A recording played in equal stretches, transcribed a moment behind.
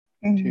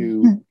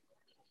two.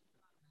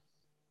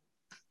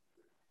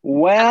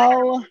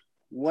 Well,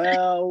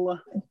 well.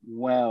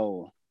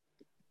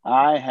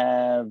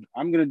 I'm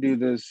gonna do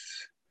this.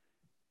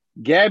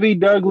 Gabby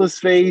Douglas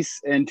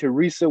face and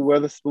Teresa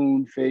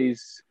Weatherspoon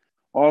face,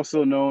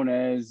 also known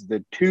as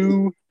the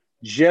two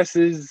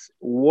Jesses.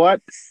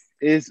 What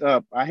is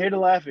up? I hear the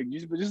laughing.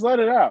 Just let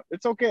it out.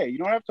 It's okay. You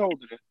don't have to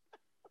hold it in.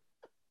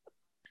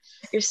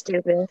 You're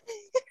stupid.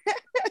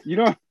 You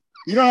don't.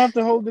 You don't have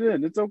to hold it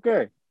in. It's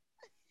okay.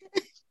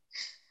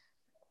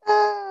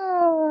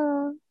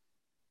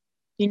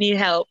 You need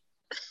help.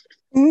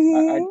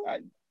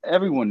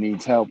 Everyone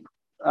needs help.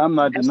 I'm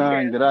not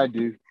denying that I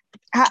do.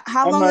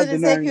 How I'm long not did it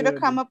take denying you that to I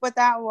come do. up with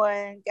that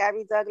one?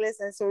 Gabby Douglas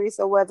and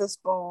Teresa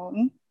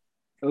Weatherspoon.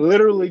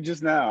 Literally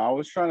just now, I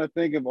was trying to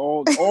think of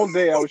all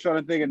day. I was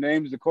trying to think of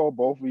names to call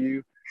both of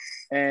you,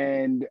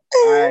 and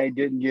I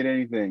didn't get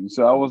anything.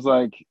 So I was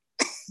like,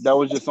 that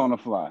was just on the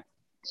fly.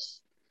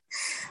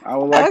 I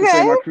would like to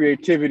say my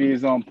creativity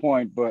is on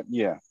point, but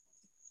yeah,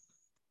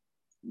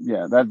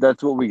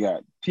 that's what we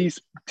got. T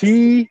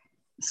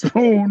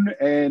Spoon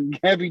and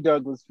Gabby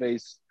Douglas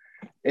face,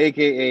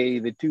 aka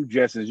the two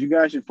Jesses. You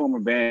guys should form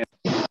a band.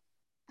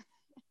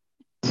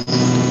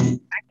 I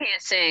can't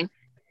sing.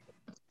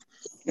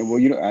 Well,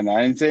 and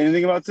I didn't say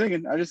anything about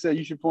singing. I just said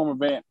you should form a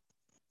band.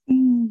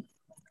 I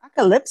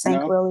could lip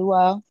sync really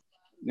well.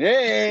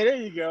 Yeah, there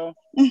you go.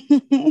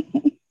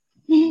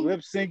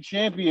 Lip sync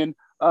champion.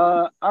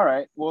 All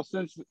right. Well,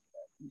 since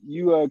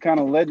you kind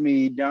of led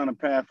me down a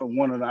path of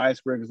one of the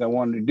icebreakers I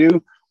wanted to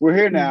do, we're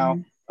here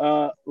now.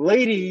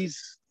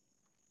 Ladies,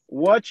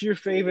 what's your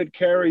favorite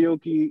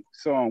karaoke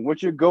song?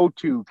 What's your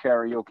go-to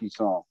karaoke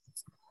song?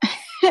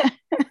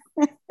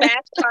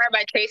 Fast Car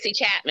by Tracy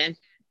Chapman.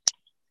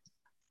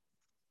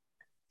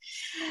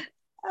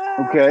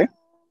 Okay.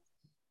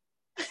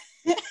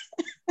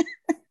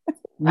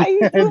 Why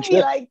you do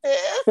me like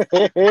this?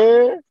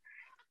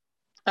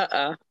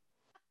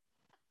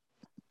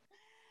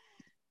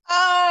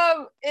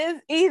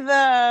 It's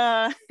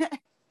either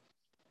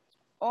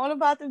All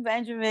About the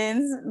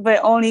Benjamins,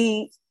 but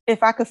only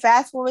if I could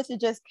fast forward to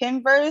just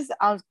Kim verse,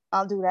 I'll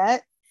do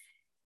that.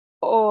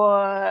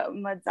 Or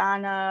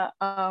Madonna,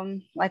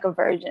 Like a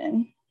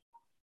Virgin.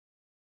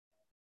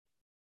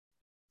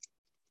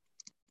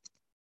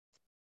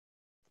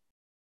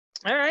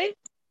 All right.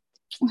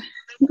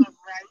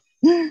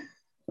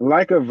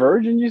 Like a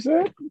Virgin, you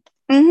said?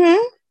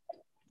 Mm-hmm.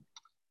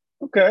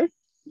 Okay.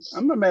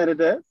 I'm not mad at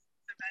that.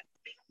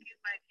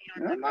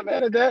 I'm not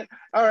mad at that.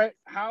 All right.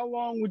 How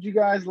long would you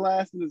guys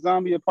last in the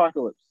zombie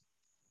apocalypse?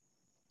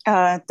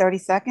 30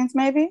 seconds,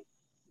 maybe.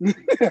 Like,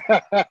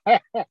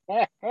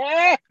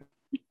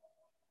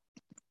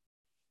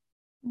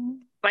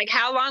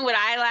 how long would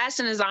I last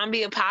in a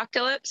zombie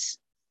apocalypse?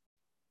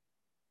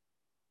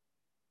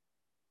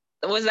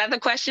 Was that the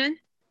question?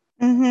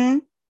 Mm-hmm.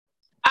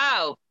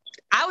 Oh,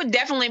 I would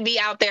definitely be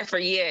out there for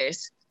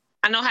years.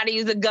 I know how to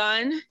use a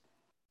gun,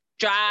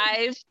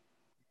 drive.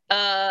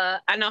 I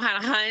know how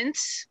to hunt.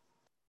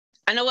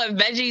 I know what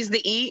veggies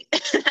to eat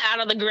out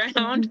of the ground.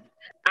 Mm-hmm.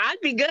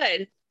 I'd be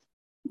good.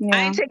 Yeah.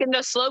 I ain't taking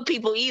no slow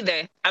people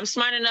either. I'm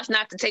smart enough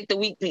not to take the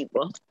weak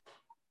people.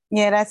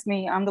 Yeah, that's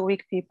me. I'm the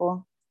weak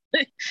people.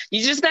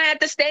 You just gonna have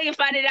to stay and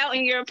fight it out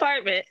in your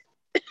apartment.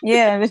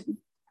 Yeah,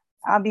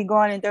 I'll be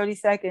gone in 30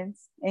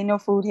 seconds. Ain't no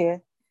food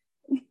here.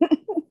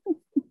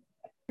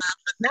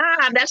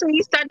 Nah, that's when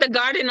you start the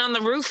garden on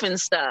the roof and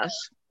stuff.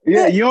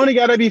 Yeah, you only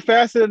got to be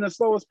faster than the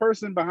slowest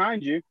person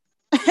behind you.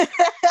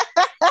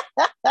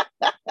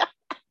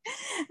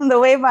 The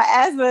way my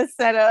asthma is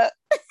set up.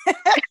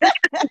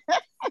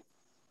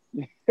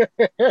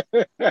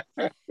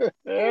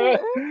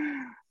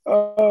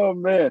 Oh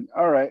man.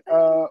 All right.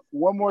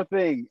 One more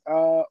thing.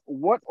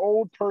 What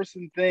old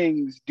person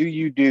things do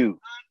you do?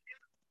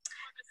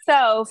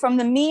 So from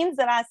the memes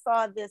that I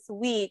saw this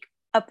week,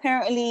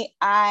 apparently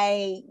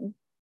I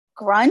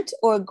grunt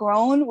or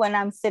groan when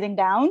I'm sitting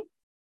down.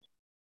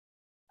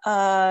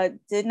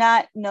 Did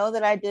not know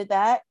that I did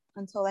that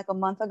until like a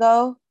month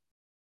ago.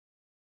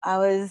 I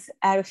was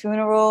at a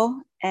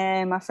funeral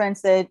and my friend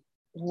said,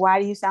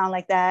 "Why do you sound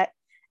like that?"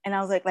 And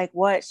I was like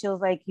what? She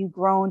was like, "You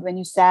groaned when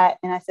you sat."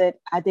 And I said,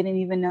 "I didn't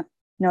even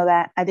know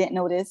that. I didn't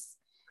notice."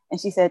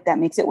 And she said, "That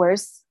makes it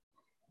worse."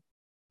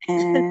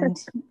 And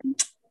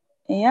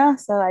yeah,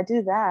 so I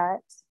do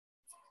that.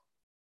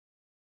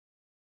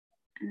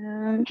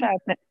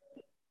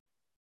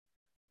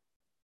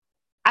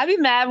 I'd be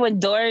mad when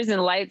doors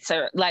and lights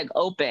are like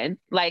open,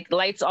 like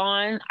lights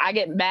on. I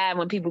get mad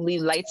when people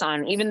leave lights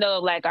on, even though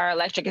like our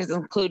electric is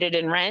included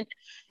in rent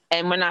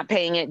and we're not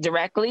paying it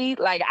directly.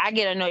 Like I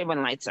get annoyed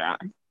when lights are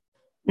on.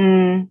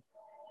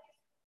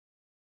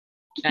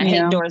 I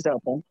hate doors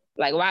open.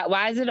 Like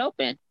why is it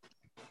open?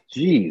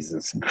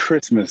 Jesus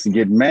Christmas.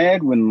 Get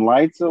mad when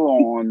lights are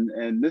on,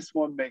 and this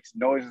one makes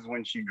noises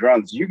when she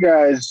grunts. You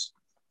guys,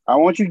 I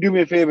want you to do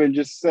me a favor and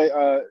just say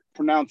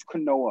pronounce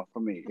quinoa for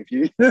me if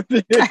you can,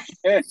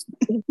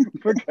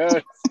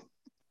 because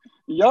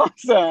y'all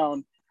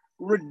sound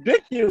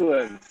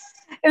ridiculous.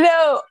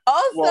 No,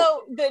 Well,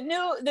 also the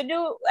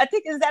new I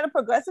think is that a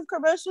Progressive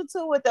commercial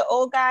too with the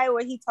old guy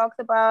where he talks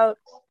about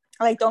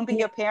like don't be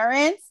your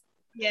parents.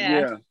 Yeah.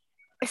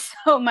 yeah.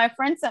 So my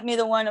friend sent me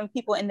the one of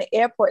people in the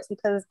airports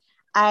because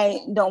I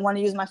don't want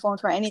to use my phone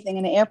for anything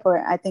in the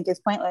airport. I think it's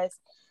pointless.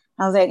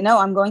 I was like, no,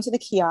 I'm going to the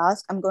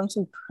kiosk. I'm going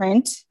to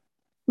print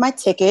my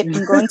ticket.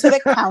 I'm going to the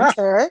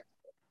counter.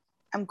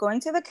 I'm going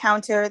to the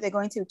counter. They're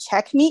going to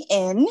check me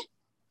in.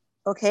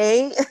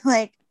 Okay.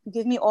 Like,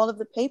 give me all of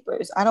the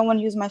papers. I don't want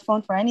to use my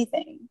phone for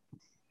anything.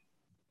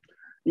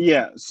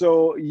 Yeah,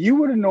 so you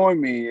would annoy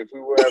me if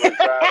we were ever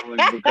traveling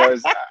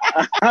because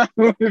I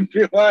would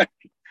be like,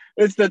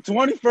 it's the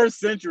 21st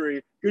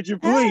century. Could you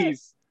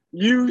please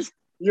use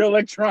your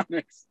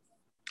electronics?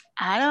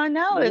 I don't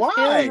know.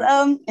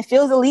 Why? It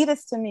feels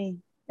elitist to me.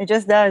 It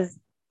just does.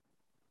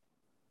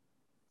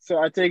 So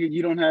I take it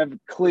you don't have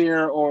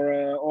clear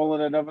or all of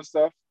that other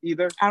stuff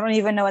either? I don't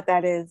even know what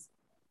that is.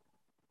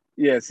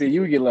 Yeah, see,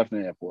 you would get left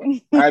in the airport.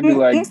 I'd be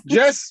like,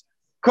 just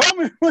call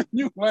me when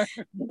you land.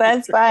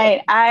 That's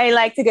fine. I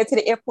like to get to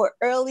the airport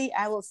early.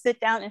 I will sit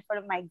down in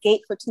front of my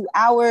gate for 2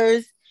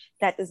 hours.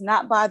 That does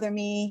not bother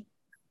me.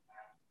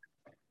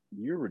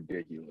 You're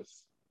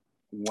ridiculous.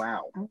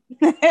 Wow.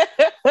 Yeah.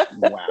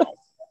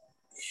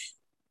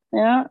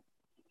 Wow.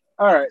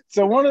 All right.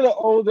 So one of the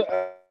older,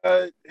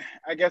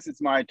 I guess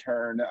it's my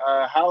turn.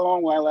 How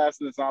long will I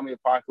last in the zombie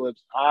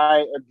apocalypse?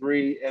 I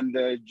agree, and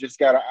just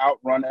got to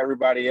outrun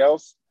everybody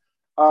else.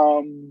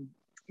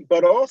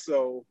 But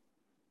also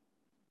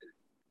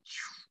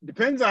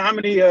depends on how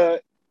many.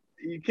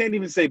 You can't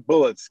even say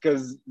bullets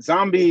because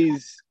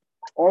zombies.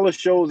 All the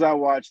shows I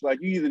watch,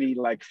 like you either need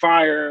like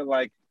fire,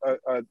 like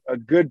a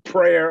good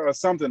prayer, or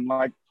something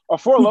like a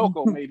Four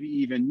Loco, maybe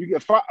even you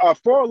get a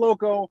Four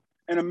Loco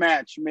and a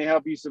match may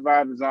help you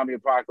survive the zombie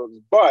apocalypse.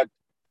 But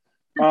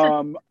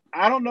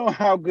I don't know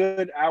how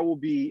good I will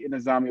be in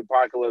a zombie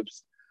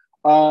apocalypse.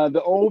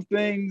 The old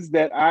things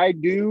that I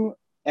do,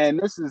 and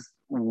this is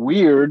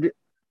weird,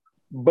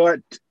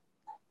 but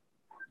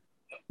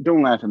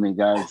don't laugh at me,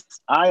 guys.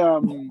 I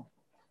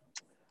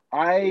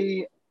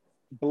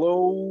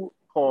blow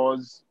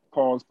pause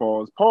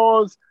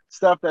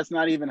stuff that's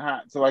not even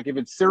hot. So like if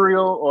it's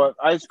cereal or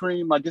ice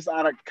cream, like just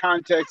out of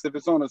context, if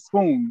it's on a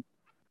spoon,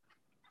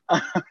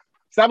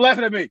 stop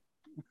laughing at me.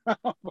 If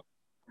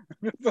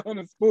it's on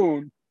a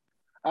spoon,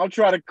 I'll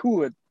try to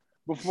cool it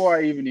before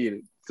I even eat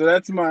it. So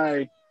that's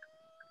my.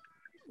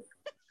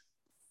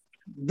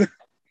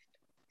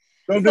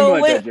 Don't do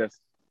me like that, Jess.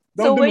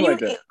 Don't do me like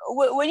that.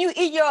 When you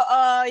eat your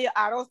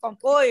arroz con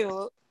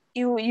pollo,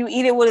 you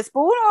eat it with a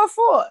spoon or a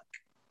fork?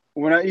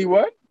 When I eat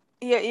what?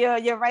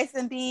 Your rice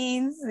and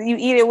beans, you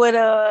eat it with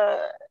a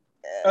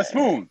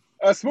spoon.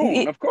 A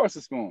spoon, of course,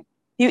 a spoon.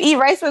 You eat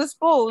rice with a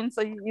spoon,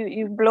 so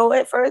you blow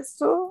it first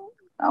too.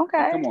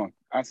 Okay. Come on,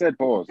 I said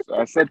pause.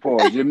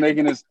 You're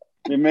making this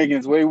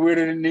way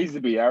weirder than it needs to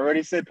be. I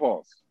already said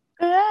pause.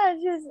 Yeah,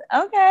 just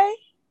okay.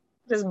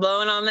 Just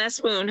blowing on that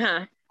spoon,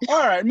 huh? All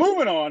right,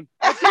 moving on.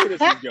 I see where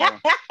this is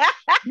going.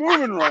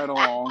 Moving right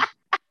along.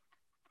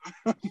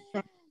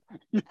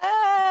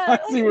 I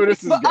see where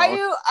this is going.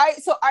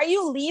 Are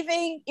you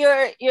leaving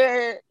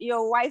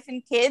your wife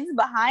and kids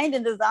behind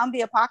in the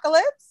zombie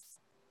apocalypse?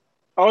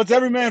 Oh, it's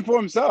every man for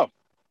himself.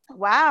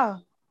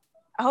 Wow.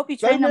 I hope you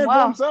train them well.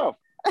 For himself.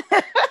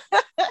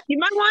 You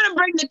might want to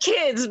bring the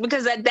kids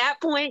because at that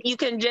point you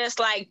can just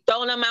like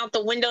throw them out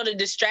the window to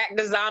distract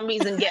the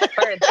zombies and get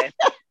further.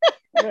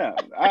 Yeah,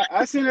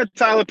 I seen a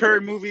Tyler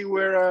Perry movie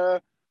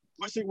where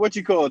what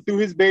you call it? Threw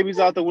his babies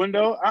out the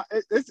window.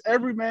 It's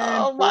every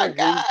man for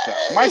himself.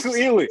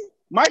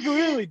 Michael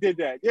Ealy did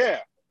that. Yeah.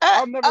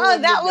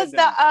 That was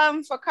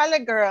the for Color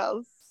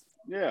Girls.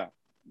 Yeah.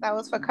 That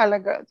was for Color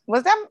Girls.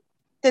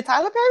 Did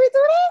Tyler Perry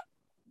do that?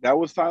 That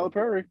was Tyler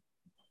Perry.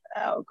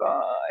 Oh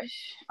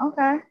gosh.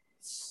 Okay.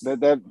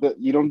 That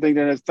you don't think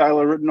that it's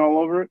Tyler written all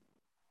over it?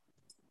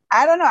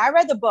 I don't know. I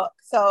read the book,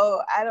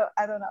 so I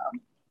don't know.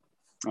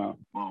 Oh.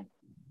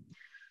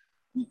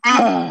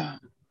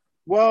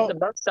 Well, the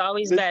book's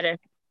always better.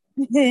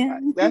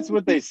 That's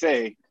what they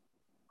say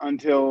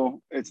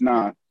until it's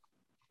not.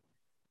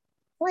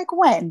 Like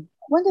when?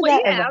 When did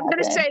that ever I'm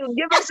going to happen? say,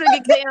 give us an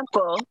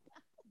example.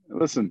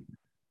 Listen,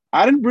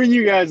 I didn't bring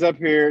you guys up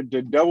here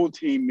to double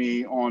team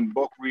me on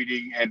book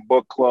reading and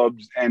book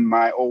clubs and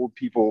my old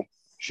people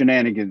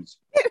shenanigans.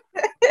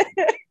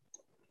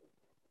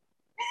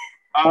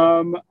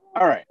 All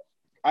right.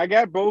 I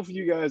got both of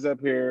you guys up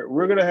here.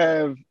 We're going to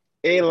have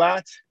a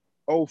lot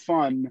of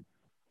fun.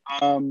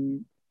 I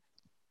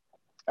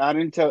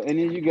didn't tell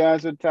any of you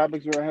guys what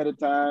topics were ahead of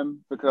time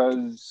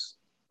because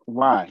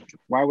why?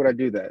 Why would I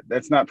do that?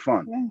 That's not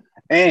fun.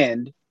 Yeah.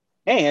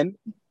 And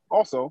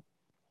also,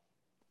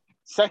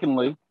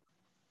 secondly,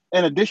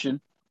 in addition,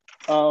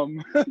 I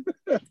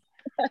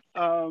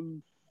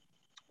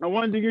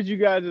wanted to get you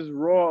guys'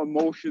 raw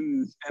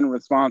emotions and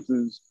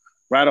responses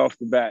right off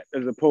the bat,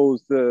 as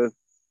opposed to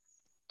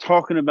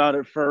talking about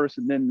it first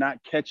and then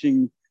not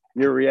catching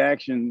your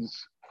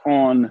reactions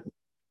on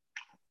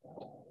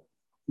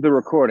the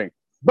recording.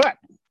 But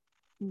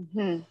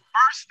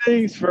first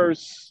things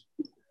first,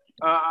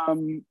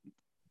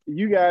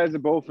 You guys are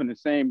both in the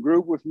same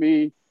group with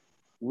me.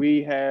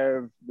 We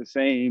have the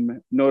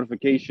same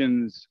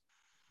notifications.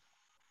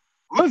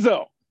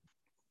 Lizzo.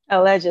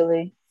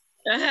 Allegedly.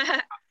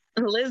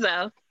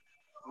 Lizzo.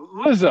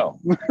 Lizzo.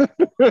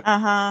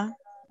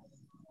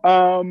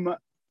 Uh-huh.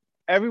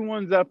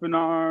 Everyone's up in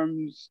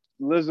arms.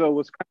 Lizzo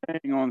was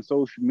crying on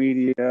social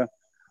media,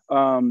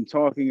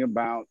 talking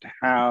about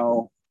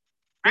how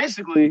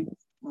basically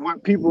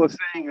what people are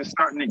saying is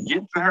starting to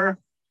get to her,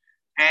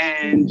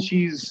 and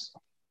she's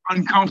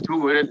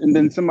uncomfortable with it. And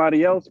then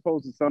somebody else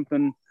posted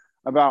something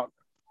about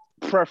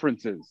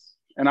preferences,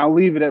 and I'll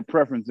leave it at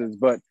preferences.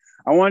 But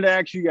I wanted to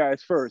ask you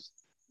guys first,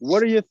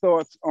 what are your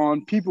thoughts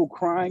on people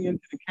crying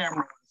into the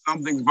camera when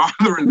something's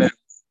bothering them?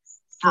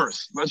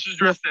 First, let's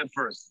address that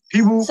first.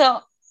 People,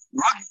 So,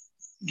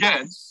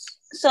 get it.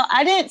 so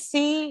I didn't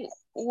see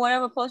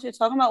whatever post you're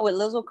talking about with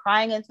Lizzo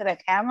crying into the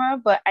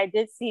camera, but I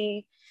did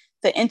see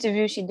the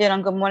interview she did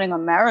on Good Morning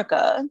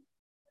America.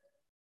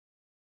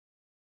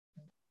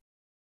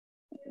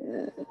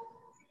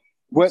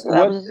 What So that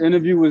what was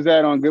interview was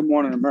that on Good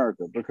Morning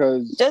America?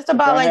 Because just if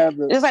about I like have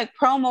it was like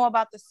promo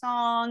about the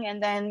song,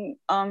 and then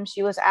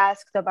she was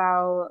asked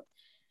about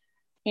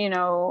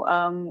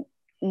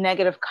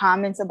negative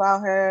comments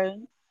about her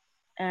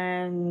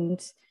and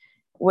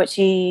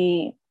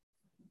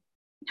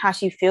how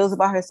she feels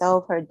about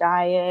herself, her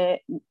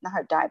diet, not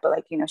her diet, but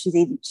like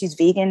she's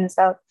vegan and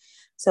stuff.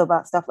 So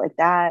about stuff like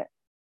that.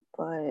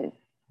 But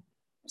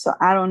so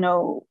I don't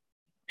know.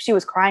 She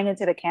was crying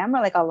into the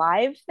camera like a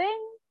live thing.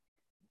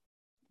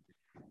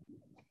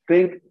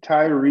 think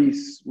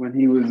Tyrese when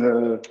he was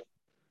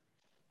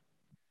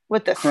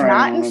With the crying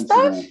snot on and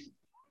stuff? Instagram.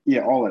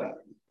 Yeah, all of that.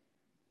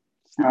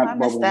 Snot I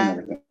bubbles missed and that.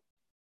 everything.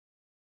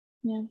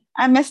 Yeah.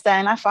 I missed that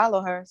and I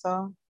follow her,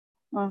 so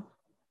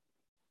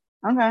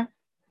okay.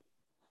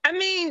 I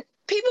mean,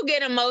 people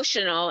get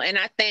emotional, and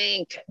I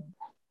think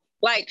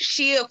like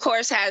she of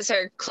course has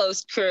her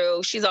close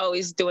crew. She's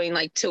always doing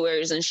like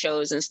tours and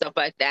shows and stuff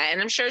like that,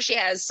 and I'm sure she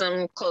has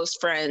some close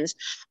friends,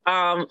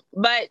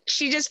 but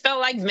she just felt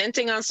like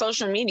venting on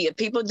social media.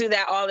 People do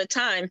that all the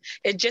time.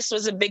 It just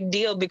was a big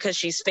deal because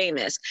she's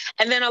famous.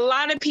 And then a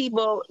lot of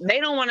people,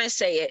 they don't want to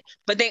say it,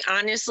 but they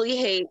honestly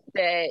hate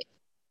that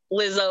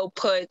Lizzo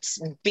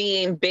puts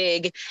being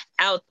big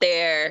out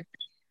there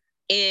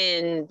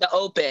in the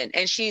open,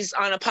 and she's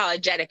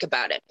unapologetic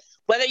about it.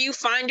 Whether you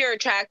find her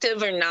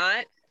attractive or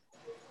not,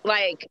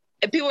 like,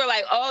 if people are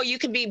like, oh, you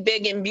can be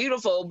big and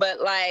beautiful,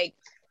 but like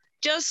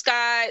Jill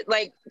Scott,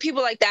 like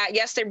people like that,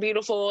 yes, they're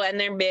beautiful and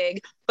they're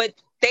big, but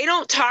they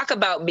don't talk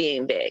about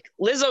being big.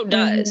 Lizzo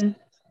does. Mm-hmm.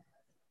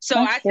 So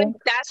That's I true. think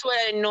that's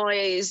what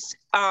annoys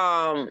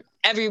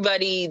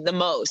everybody the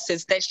most,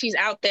 is that she's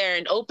out there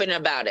and open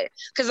about it.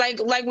 Because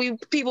like we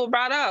people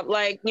brought up,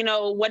 like,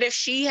 what if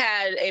she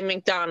had a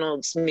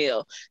McDonald's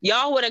meal?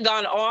 Y'all would have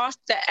gone off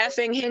the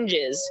effing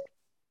hinges.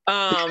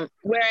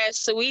 Whereas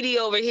Saweetie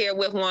over here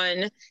with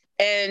one,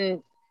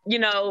 and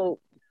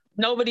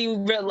nobody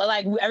really,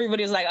 like,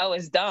 everybody was like, oh,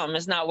 it's dumb,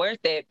 it's not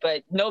worth it,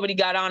 but nobody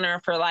got on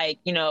her for like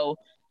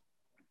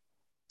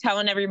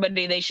telling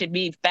everybody they should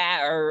be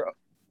fat or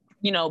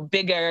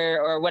bigger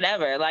or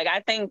whatever. Like,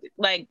 I think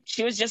like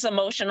she was just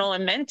emotional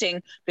and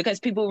venting because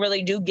people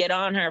really do get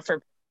on her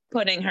for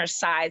putting her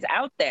size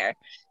out there,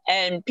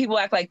 and people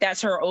act like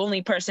that's her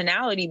only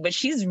personality, but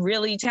she's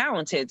really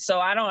talented. So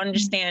I don't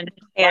understand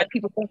why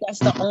people think that's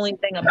the only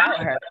thing about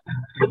her.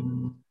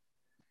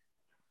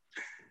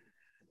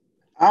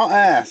 I'll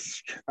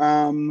ask,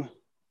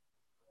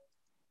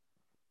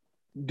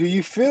 do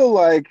you feel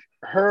like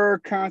her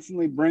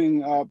constantly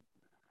bringing up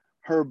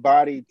her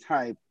body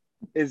type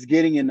is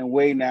getting in the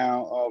way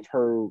now of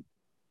her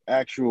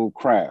actual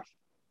craft?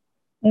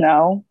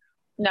 No.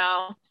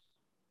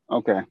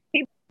 Okay.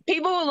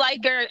 People who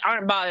like her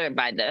aren't bothered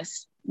by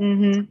this.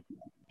 Mm-hmm.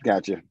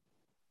 Gotcha.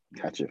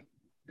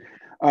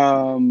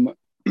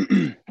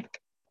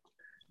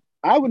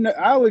 I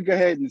would go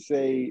ahead and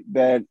say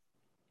that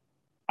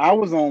I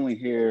was only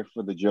here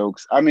for the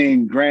jokes. I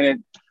mean,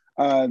 granted,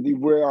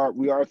 we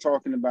are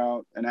talking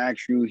about an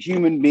actual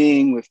human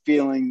being with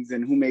feelings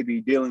and who may be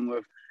dealing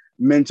with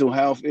mental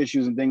health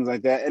issues and things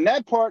like that. And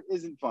that part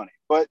isn't funny,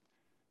 but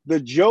the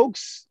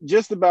jokes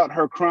just about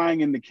her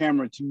crying in the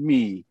camera, to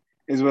me,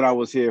 is what I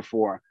was here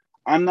for.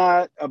 I'm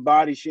not a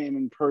body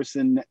shaming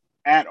person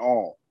at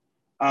all.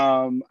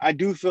 I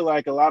do feel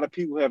like a lot of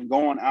people have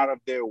gone out of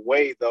their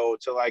way, though,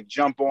 to like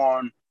jump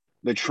on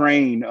the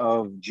train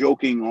of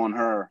joking on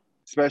her,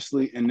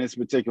 especially in this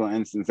particular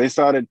instance. They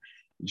started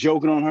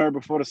joking on her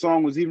before the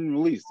song was even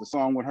released, the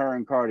song with her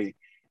and Cardi.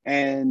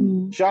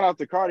 And shout out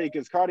to Cardi,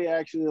 because Cardi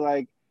actually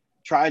like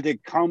tried to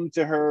come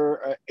to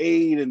her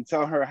aid and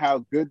tell her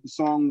how good the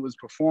song was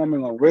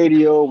performing on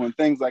radio and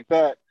things like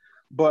that.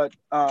 But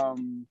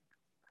when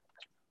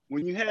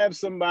you have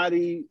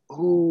somebody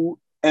who,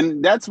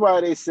 and that's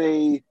why they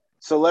say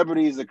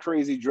celebrity is a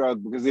crazy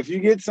drug, because if you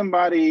get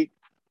somebody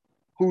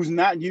who's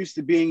not used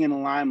to being in the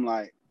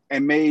limelight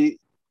and may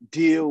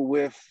deal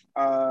with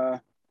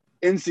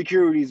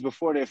insecurities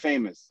before they're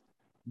famous,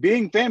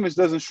 being famous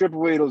doesn't strip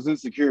away those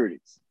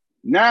insecurities.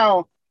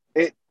 Now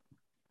it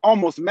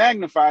almost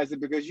magnifies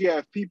it because you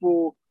have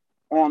people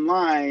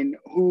online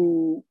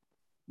who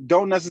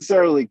don't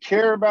necessarily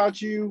care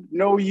about you,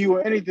 know you,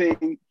 or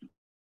anything,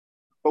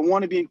 but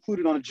want to be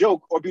included on a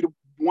joke or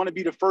want to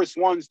be the first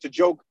ones to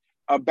joke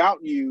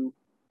about you,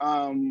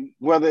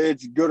 whether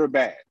it's good or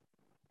bad.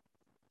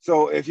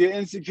 So if your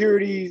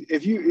insecurities,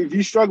 if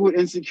you struggle with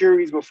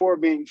insecurities before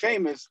being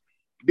famous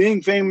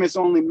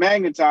only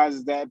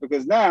magnetizes that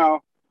because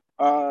now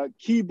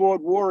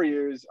keyboard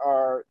warriors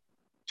are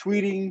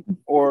tweeting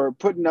or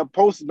putting up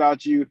posts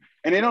about you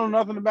and they don't know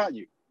nothing about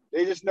you.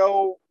 They just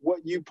know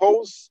what you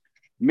post,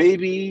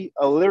 maybe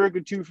a lyric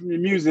or two from your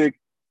music.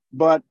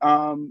 But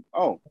I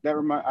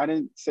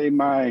didn't say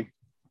my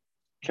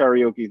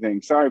karaoke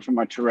thing. Sorry for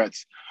my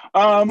Tourette's.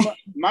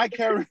 My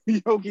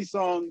karaoke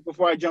song,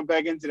 before I jump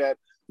back into that,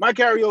 my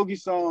karaoke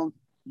song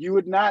you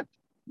would not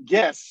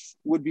guess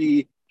would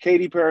be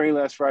Katy Perry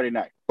Last Friday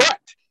Night. But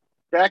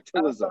back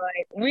to Lizzo.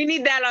 We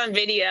need that on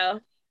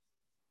video.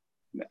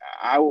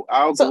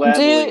 I'll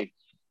gladly.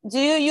 Do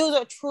you use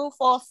a true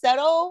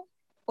falsetto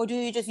or do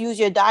you just use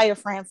your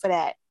diaphragm for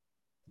that?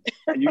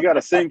 You got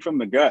to sing from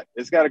the gut.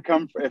 It's got to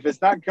come. If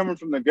it's not coming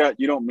from the gut,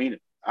 you don't mean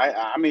it.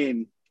 I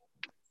mean,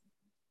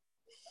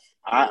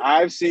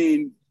 I've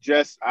seen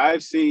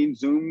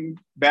Zoom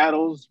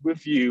battles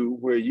with you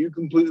where you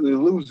completely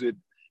lose it,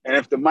 and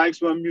if the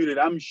mics were muted,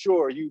 I'm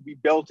sure you'd be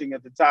belting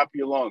at the top of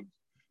your lungs.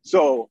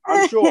 So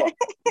I'm sure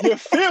you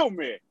feel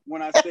me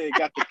when I say it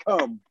got to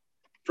come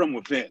from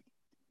within.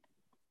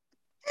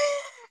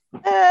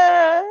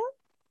 But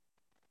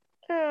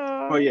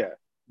yeah,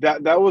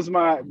 that was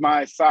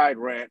my side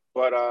rant.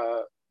 But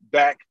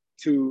back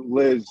to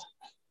Liz.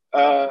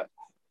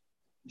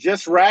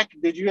 Just Rack,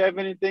 did you have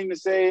anything to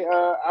say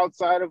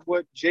outside of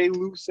what J.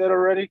 Lou said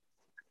already?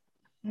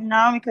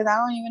 No, because I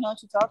don't even know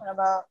what you're talking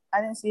about.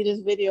 I didn't see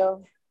this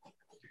video.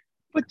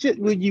 But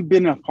you've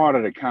been a part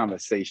of the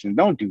conversation.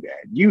 Don't do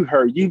that. You've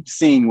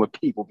seen what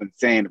people been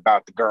saying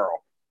about the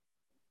girl.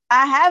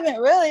 I haven't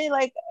really.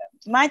 Like,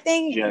 my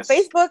thing,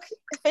 Facebook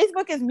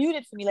is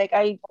muted for me. Like,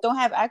 I don't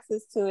have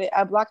access to it.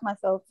 I blocked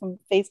myself from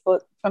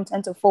Facebook from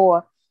 10 to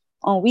 4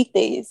 on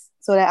weekdays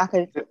so that I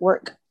could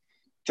work.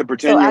 To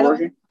pretend you're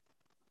working?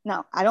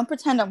 No, I don't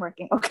pretend I'm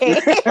working, okay?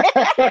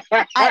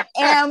 I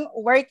am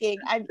working.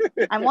 I'm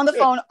on the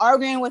phone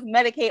arguing with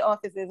Medicaid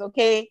offices,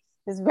 okay?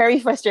 It's very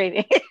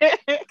frustrating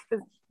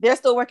because they're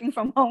still working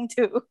from home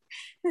too.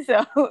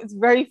 So it's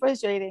very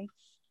frustrating.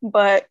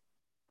 But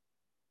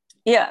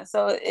yeah,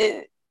 so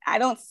I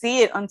don't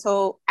see it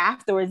until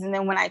afterwards. And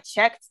then when I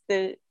checked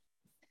and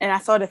I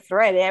saw the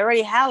thread, it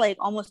already had like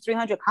almost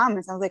 300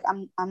 comments. I was like,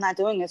 I'm not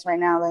doing this right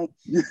now. Like,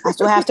 I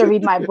still have to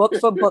read my book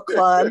for book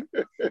club.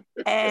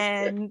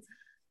 And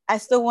I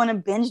still want to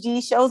binge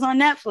these shows on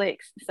Netflix.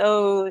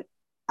 So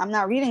I'm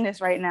not reading this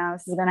right now.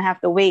 This is going to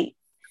have to wait.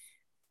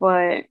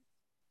 But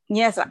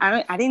yes,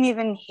 I didn't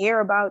even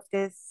hear about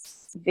this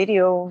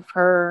video of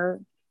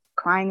her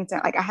crying.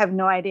 Like, I have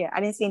no idea.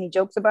 I didn't see any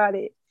jokes about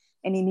it,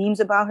 any memes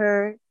about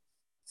her.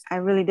 I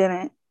really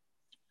didn't.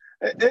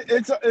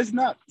 It's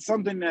not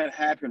something that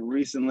happened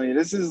recently.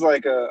 This is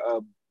like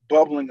a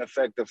bubbling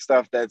effect of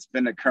stuff that's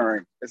been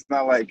occurring. It's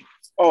not like,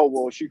 oh,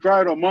 well, she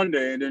cried on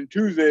Monday and then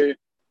Tuesday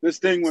this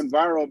thing went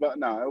viral. But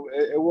no,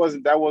 it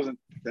wasn't. That wasn't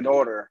an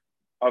order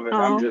of it.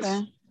 I'm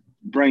just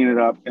bringing it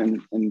up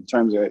in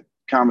terms of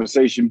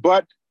conversation.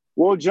 But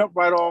we'll jump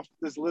right off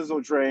this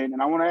Lizzo train,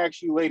 and I want to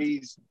ask you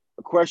ladies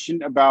a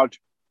question about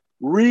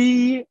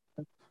relationships.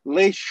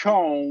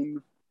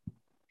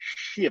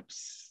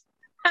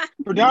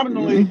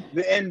 Predominantly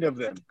the end of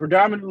them.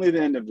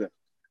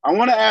 I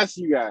want to ask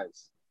you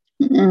guys,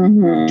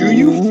 do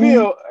you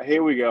feel,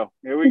 here we go.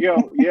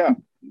 Yeah.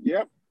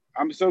 Yep.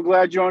 I'm so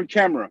glad you're on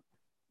camera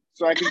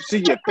so I can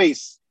see your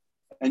face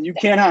and you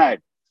can't hide.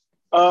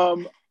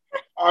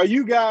 Are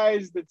you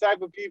guys the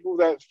type of people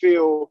that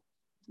feel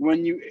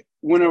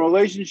when a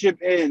relationship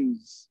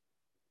ends,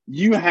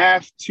 you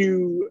have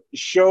to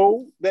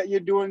show that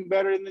you're doing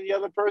better than the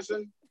other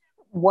person?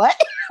 What?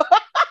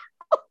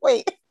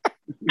 Wait.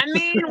 I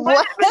mean,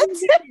 what happens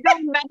if you're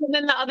doing better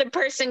than the other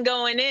person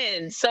going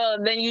in? So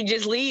then you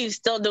just leave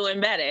still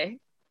doing better.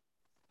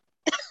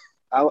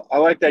 I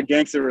like that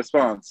gangster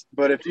response,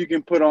 but if you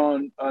can put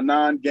on a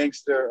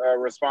non-gangster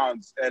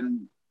response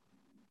and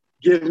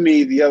give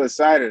me the other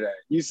side of that.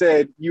 You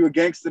said you were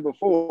gangster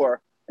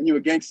before and you were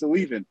gangster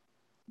leaving,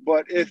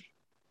 but if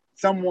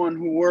someone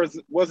who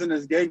wasn't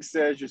as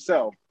gangster as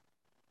yourself,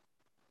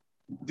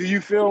 do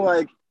you feel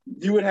like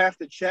you would have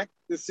to check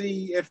to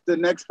see if the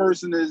next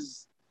person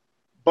is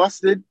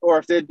busted or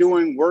if they're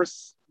doing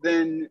worse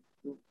than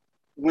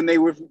when they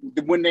were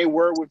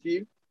with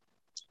you?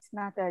 It's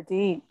not that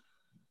deep.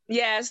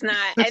 Yeah, it's not.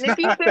 And if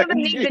you feel the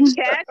need to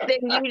check,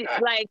 then you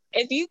like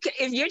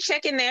if you're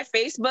checking their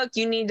Facebook,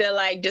 you need to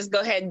like just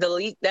go ahead and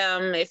delete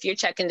them if you're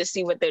checking to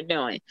see what they're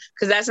doing,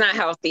 because that's not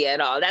healthy at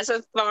all. That's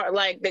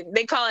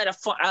they call it a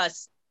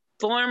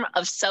form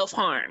of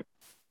self-harm.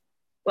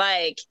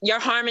 Like, you're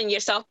harming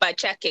yourself by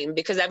checking,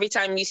 because every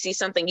time you see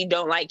something you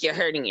don't like, you're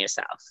hurting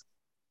yourself.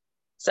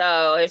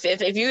 So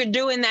if you're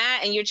doing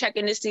that and you're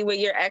checking to see what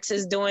your ex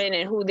is doing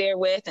and who they're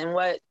with and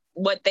what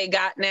they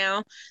got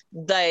now,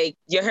 like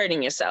you're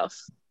hurting yourself.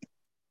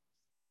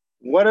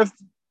 What if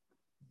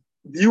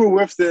you were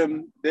with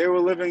them, they were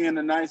living in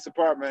a nice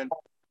apartment,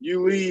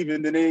 you leave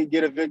and then they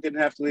get evicted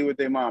and have to leave with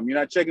their mom? You're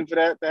not checking for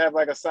that to have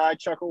like a side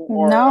chuckle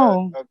or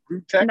No. a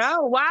group text?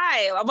 No,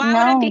 why? Why would No.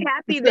 I be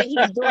happy that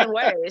he's doing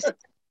worse?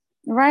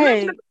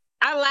 Right.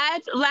 Our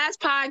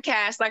last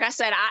podcast, like I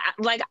said,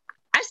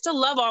 I still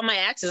love all my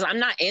exes. I'm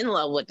not in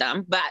love with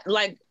them, but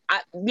like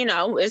I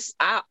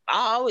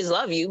always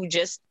love you,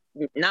 just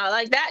not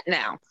like that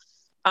now.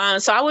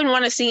 So I wouldn't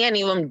want to see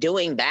any of them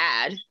doing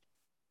bad.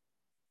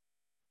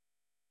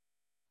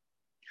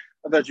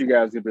 I thought you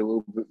guys would be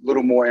a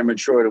little more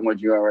immature than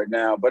what you are right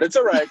now, but it's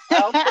all right.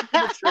 I'll take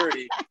the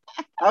maturity.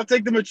 I'll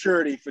take the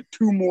maturity for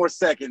 2 more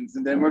seconds,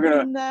 and then we're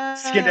gonna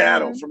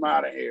skedaddle from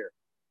out of here.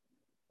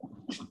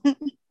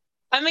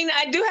 I mean,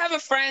 I do have a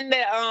friend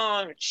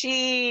that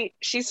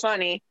she's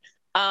funny.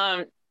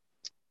 No,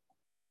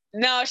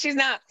 she's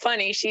not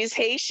funny. She's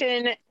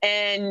Haitian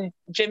and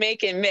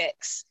Jamaican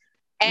mix.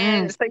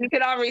 And so you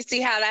could already see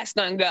how that's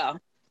gonna go.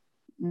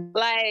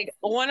 Like,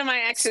 one of my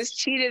exes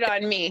cheated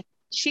on me.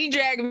 She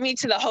dragged me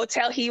to the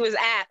hotel he was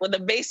at with a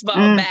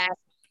baseball bat,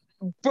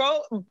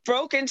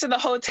 broke into the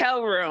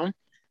hotel room,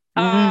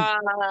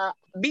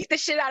 beat the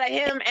shit out of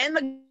him and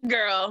the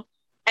girl.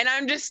 And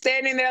I'm just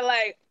standing there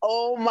like,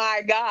 oh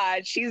my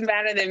God, she's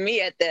better than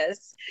me at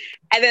this.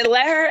 And then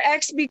let her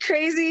ex be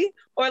crazy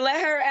or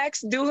let her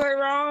ex do her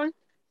wrong.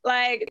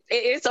 Like,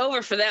 it's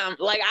over for them.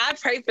 Like, I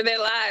pray for their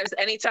lives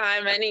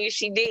anytime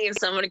she dating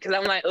somebody, because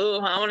I'm like,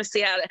 oh, I want to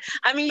see how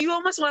I mean, you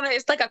almost want to,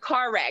 it's like a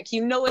car wreck.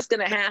 You know it's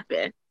going to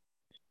happen.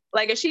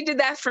 Like, if she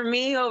did that for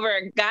me over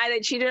a guy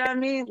that cheated on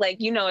me, like,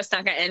 it's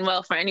not going to end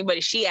well for anybody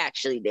she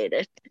actually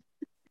dated.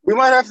 We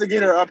might have to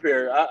get her up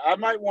here. I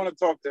might want to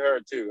talk to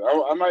her, too.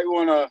 I might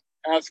want to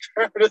ask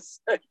her the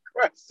same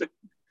question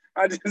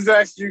I just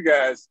asked you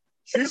guys.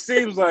 She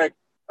seems like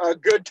a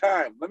good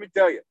time, let me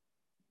tell you.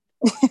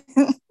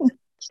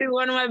 She's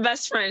one of my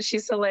best friends.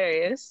 She's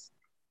hilarious.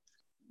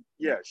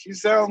 Yeah, she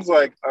sounds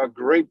like a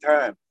great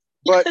time.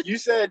 But you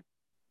said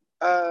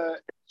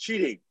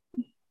cheating.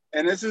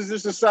 And this is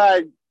just a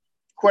side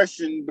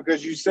question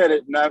because you said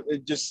it and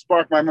it just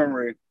sparked my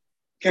memory.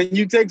 Can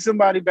you take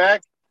somebody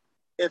back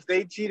if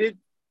they cheated?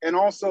 And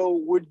also,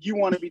 would you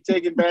want to be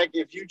taken back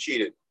if you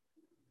cheated?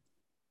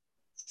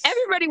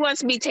 Everybody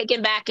wants to be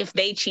taken back if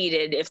they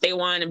cheated, if they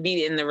want to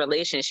be in the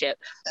relationship.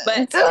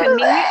 But to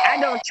me, I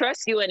don't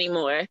trust you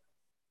anymore.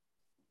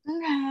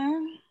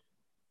 Okay.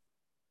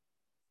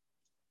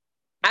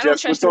 I don't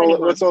trust you anymore.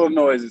 What's all the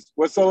noises?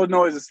 What's all the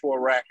noises for,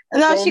 Rack?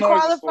 No, she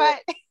qualified.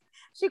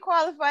 She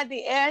qualified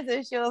the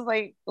answer. She was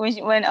like,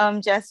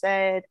 when Jess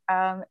said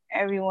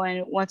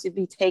everyone wants to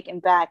be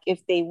taken back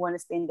if they want to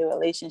stay in the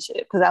relationship.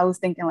 Because I was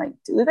thinking, like,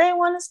 do they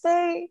want to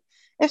stay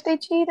if they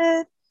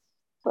cheated?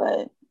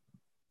 But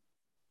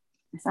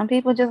some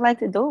people just like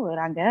to do it,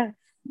 I guess.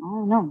 I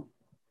don't know.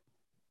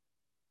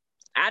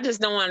 I just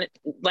don't want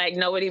like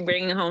nobody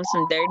bringing home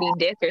some dirty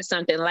dick or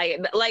something.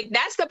 Like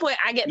that's the point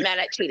I get mad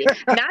at cheating.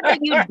 Not that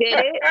you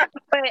did it,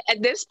 but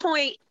at this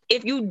point,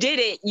 if you did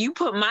it, you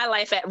put my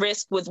life at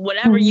risk with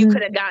whatever you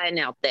could have gotten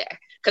out there.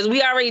 Because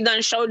we already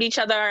done showed each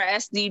other our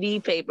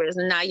STD papers,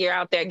 and now you're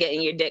out there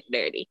getting your dick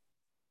dirty.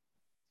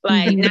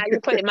 Like, now you're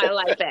putting my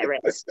life at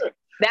risk.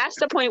 That's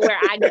the point where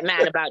I get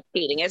mad about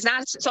cheating. It's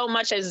not so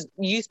much as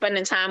you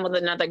spending time with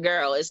another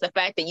girl. It's the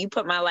fact that you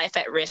put my life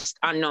at risk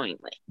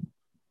unknowingly.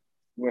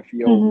 With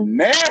your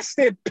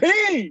nasty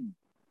peen,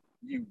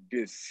 you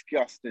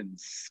disgusting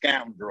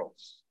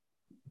scoundrels.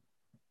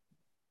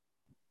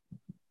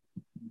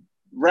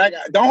 Rag,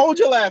 don't hold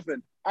your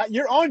laughing.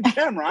 You're on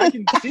camera. I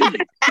can see you.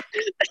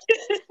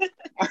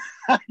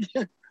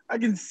 I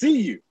can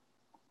see you.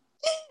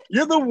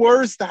 You're the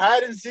worst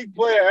hide and seek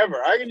player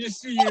ever. I can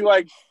just see you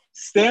like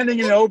standing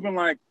in the open,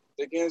 like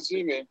they can't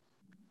see me.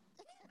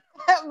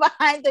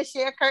 Behind the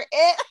sheer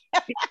curtain.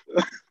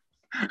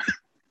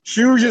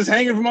 Shoes just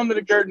hanging from under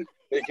the curtain.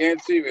 They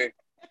can't see me.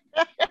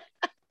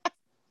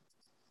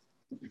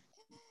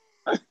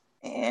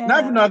 Yeah.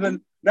 Not for nothing.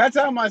 That's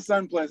how my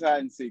son plays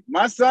hide and seek.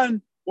 My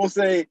son will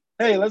say,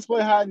 hey, let's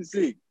play hide and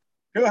seek.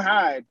 He'll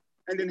hide,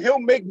 and then he'll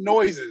make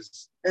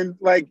noises. And,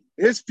 like,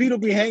 his feet will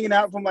be hanging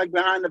out from, like,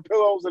 behind the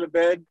pillows of the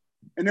bed.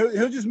 And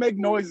he'll just make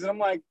noises. And I'm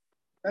like,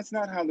 that's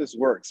not how this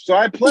works. So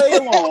I play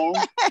along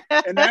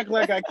and act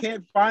like I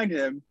can't find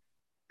him.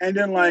 And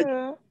then,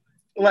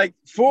 like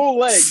full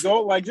legs,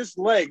 like just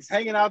legs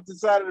hanging out the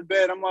side of the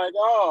bed. I'm like,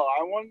 oh,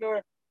 I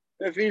wonder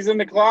if he's in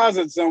the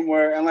closet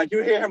somewhere. And like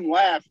you hear him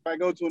laugh if I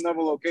go to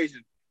another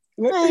location.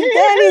 Like,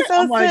 Daddy's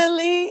so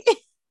silly.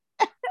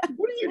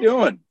 What are you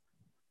doing?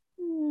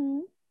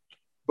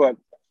 But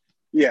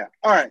yeah,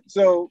 all right.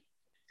 So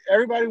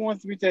everybody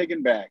wants to be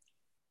taken back.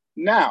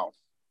 Now,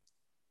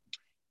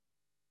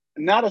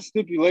 not a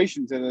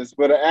stipulation to this,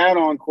 but an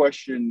add-on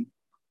question.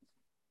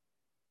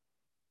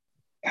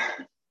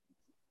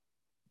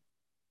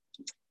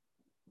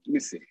 Let me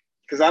see,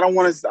 because I don't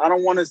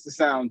want us to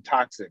sound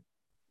toxic,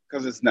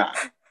 because it's not.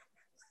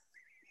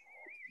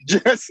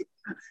 Just,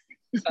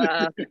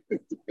 Uh,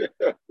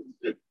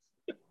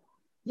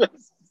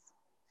 just,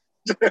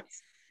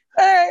 just.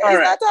 All All it's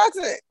right. not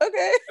toxic.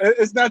 Okay.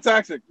 It's not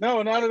toxic.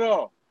 No, not at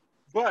all.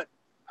 But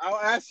I'll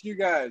ask you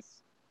guys,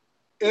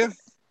 if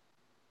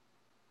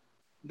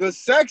the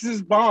sex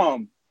is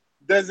bomb,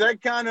 does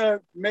that kind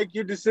of make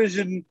your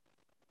decision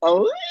a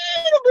little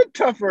bit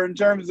tougher in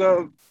terms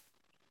of,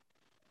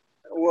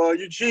 well,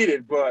 you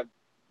cheated, but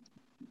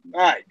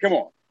all right, come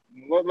on.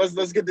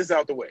 Let's get this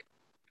out the way.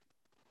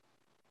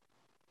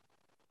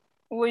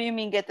 What do you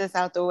mean get this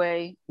out the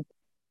way?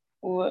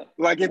 What?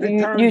 Like if it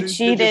You turns into just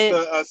cheated.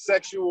 a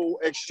sexual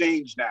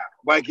exchange now,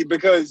 like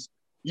because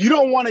you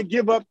don't want to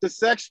give up the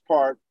sex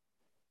part,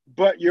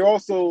 but you're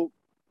also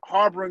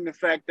harboring the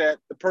fact that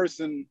the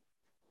person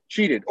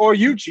cheated or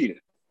you cheated.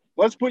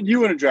 Let's put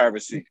you in the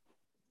driver's seat.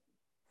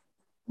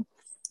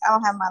 I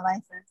don't have my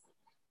license,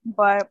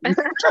 but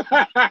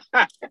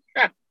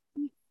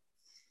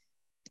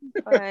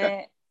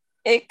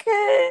it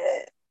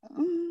could.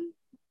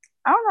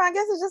 I don't know. I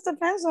guess it just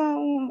depends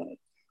on.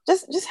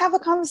 Just have a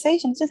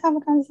conversation. Just have a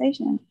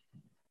conversation.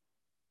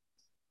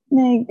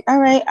 Like, all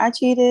right, I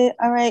cheated.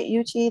 All right,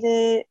 you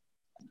cheated.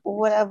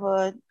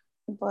 Whatever.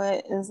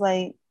 But it's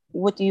like,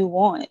 what do you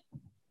want?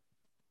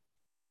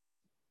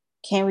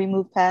 Can we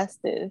move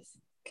past this?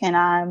 Can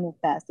I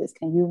move past this?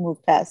 Can you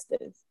move past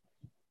this?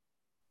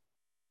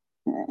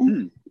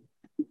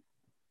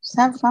 Just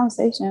have a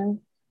conversation.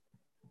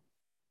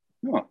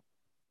 Huh.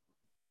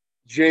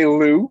 J.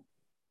 Lou.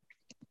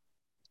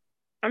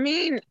 I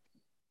mean,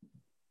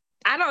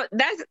 I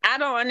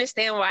don't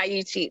understand why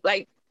you cheat.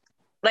 Like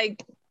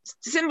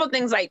simple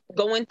things like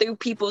going through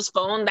people's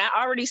phone, that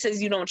already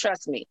says you don't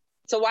trust me.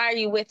 So why are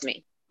you with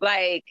me?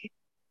 Like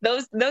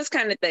those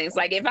kind of things.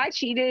 Like if I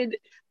cheated,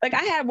 like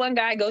I had one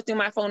guy go through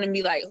my phone and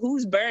be like,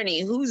 "Who's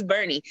Bernie? Who's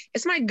Bernie?"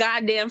 It's my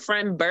goddamn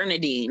friend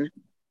Bernadine.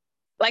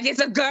 Like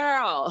it's a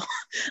girl.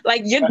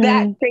 Like you're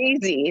that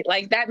crazy.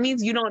 Like that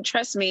means you don't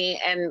trust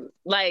me, and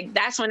like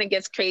that's when it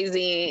gets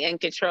crazy and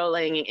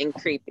controlling and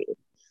creepy.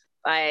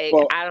 Like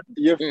well,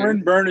 your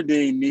friend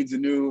Bernadine needs a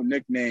new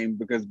nickname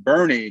because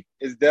Bernie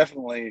is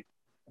definitely,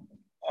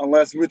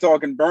 unless we're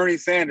talking Bernie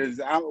Sanders.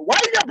 Why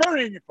you got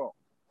Bernie in your phone?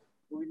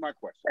 Will be my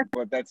question,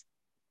 but that's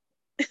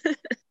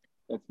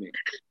me.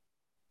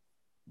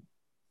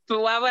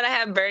 But why would I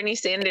have Bernie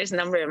Sanders'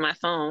 number in my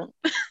phone?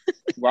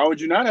 Why would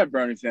you not have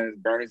Bernie Sanders?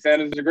 Bernie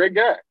Sanders is a great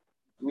guy.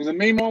 He was a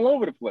meme all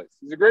over the place.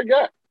 He's a great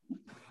guy.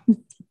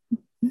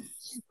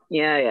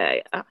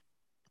 Yeah.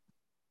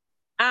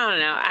 I don't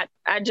know.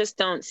 I just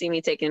don't see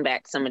me taking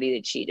back somebody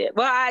that cheated.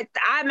 Well,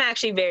 I'm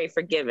actually very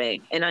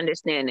forgiving and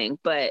understanding,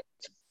 but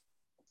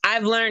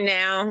I've learned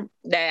now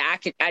that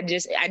I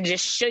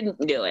just shouldn't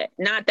do it.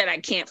 Not that I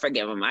can't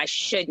forgive them. I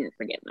shouldn't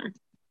forgive them.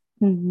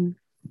 Mm-hmm.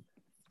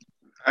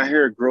 I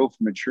hear growth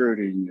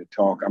maturity in your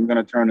talk. I'm going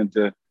to turn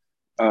into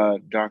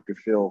Dr.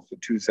 Phil for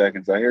 2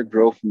 seconds. I hear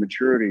growth and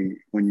maturity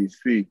when you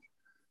speak.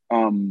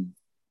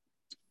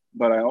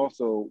 But I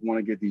also want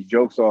to get these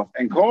jokes off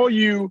and call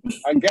you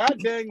a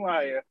goddamn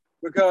liar,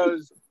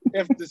 because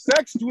if the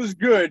sex was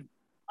good,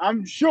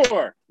 I'm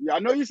sure, I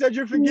know you said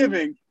you're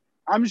forgiving,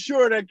 I'm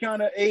sure that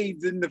kind of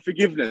aids in the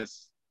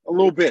forgiveness a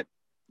little bit.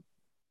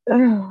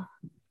 I'm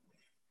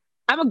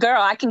a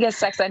girl. I can get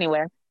sex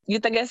anywhere. You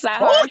think it's that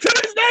hard? Hold to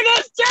this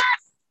nigga's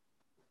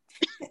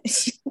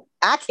chest!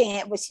 I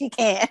can't, but she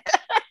can.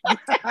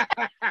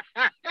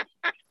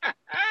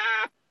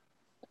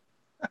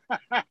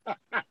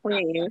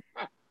 Please.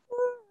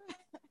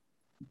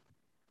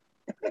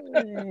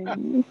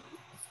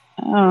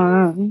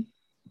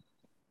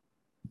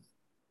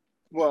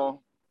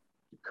 Well,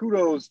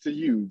 kudos to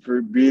you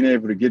for being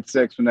able to get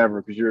sex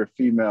whenever, because you're a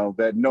female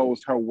that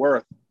knows her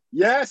worth.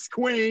 Yes,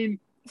 queen.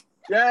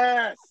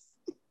 Yes.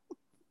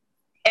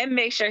 And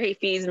make sure he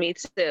feeds me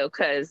too,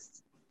 because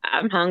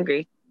I'm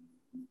hungry.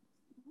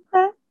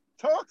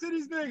 Talk to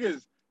these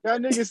niggas.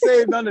 That niggas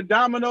saved under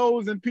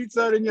Domino's and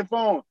Pizza Hut in your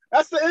phone.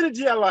 That's the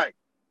energy I like.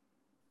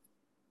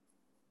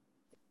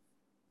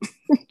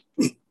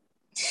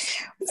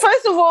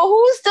 First of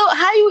all,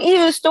 how you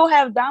even still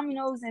have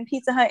Domino's and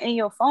Pizza Hut in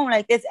your phone?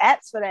 Like there's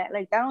apps for that.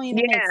 Like that don't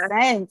even make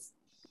sense.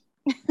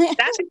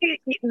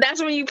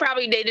 That's when you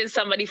probably dated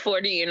somebody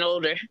 40 and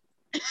older.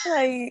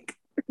 Like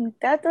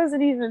that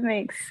doesn't even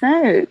make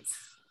sense.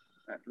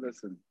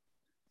 Listen,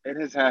 it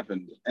has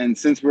happened. And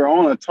since we're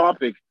on a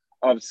topic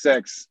of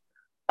sex,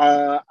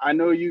 I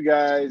know you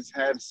guys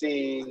have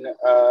seen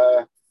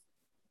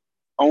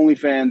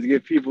OnlyFans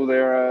give people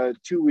their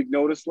 2-week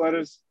notice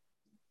letters.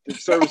 The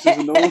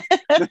services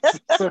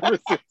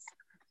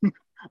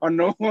are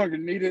no longer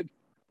needed.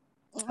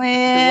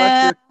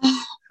 Yeah,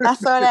 I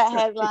saw that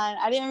headline.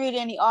 I didn't read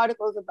any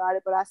articles about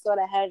it, but I saw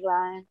that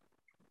headline.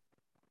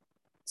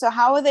 So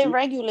how are they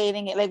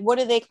regulating it? Like, what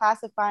are they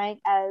classifying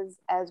as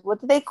what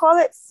do they call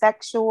it?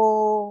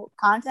 Sexual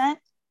content?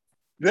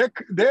 They're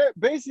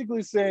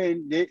basically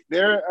saying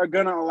they're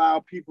going to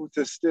allow people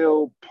to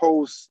still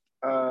post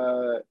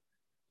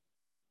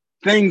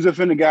things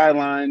within the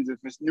guidelines, if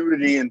it's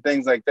nudity and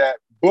things like that.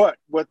 But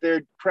what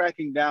they're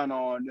cracking down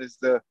on is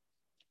the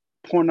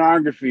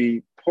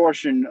pornography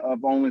portion of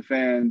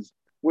OnlyFans,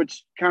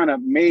 which kind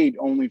of made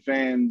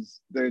OnlyFans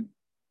the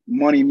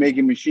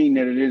money-making machine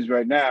that it is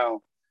right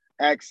now.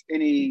 Ask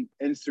any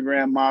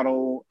Instagram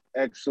model,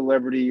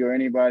 ex-celebrity, or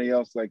anybody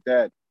else like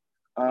that,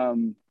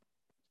 and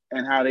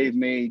how they've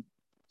made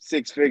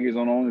six figures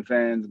on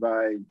OnlyFans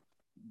by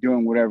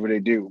doing whatever they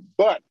do.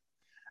 But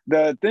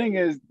the thing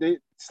is,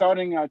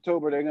 starting in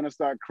October, they're going to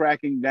start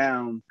cracking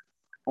down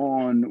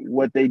on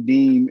what they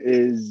deem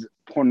is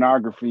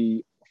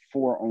pornography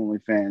for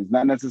OnlyFans.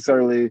 Not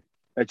necessarily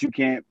that you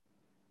can't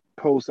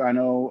post. I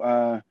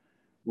know,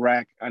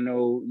 Rack, I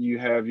know you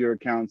have your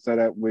account set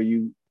up where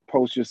you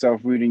post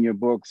yourself reading your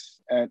books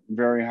at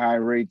very high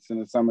rates in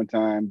the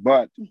summertime,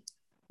 but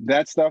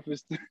that stuff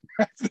is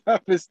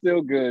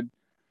still good.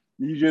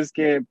 You just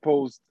can't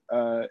post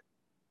the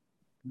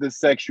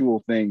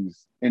sexual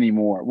things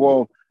anymore.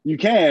 Well, you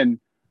can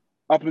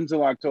up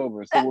until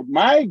October. So what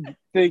my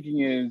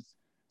thinking is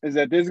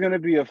that there's going to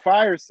be a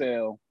fire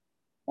sale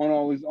on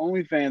all these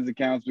OnlyFans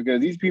accounts because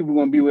these people are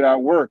going to be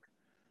without work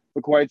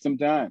for quite some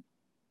time.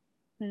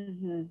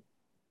 Mm-hmm.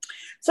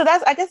 So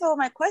that's, I guess, all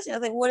my question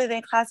is like, what are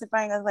they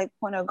classifying as like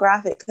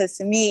pornographic? Because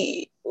to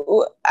me,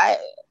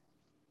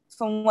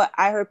 from what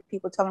I heard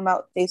people talking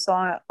about, they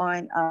saw it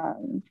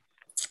on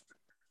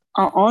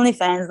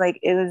OnlyFans, like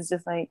it was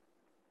just like,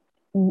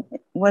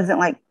 wasn't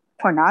like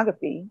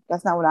pornography.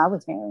 That's not what I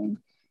was hearing.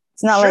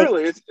 It's not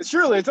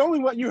surely it's only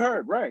what you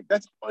heard, right?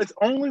 It's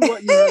only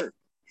what you heard.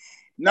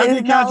 Not the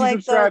account you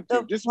subscribe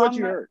to, just what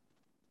you heard.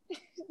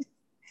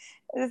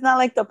 It's not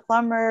like the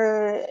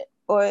plumber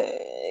or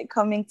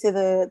coming to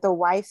the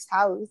wife's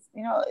house,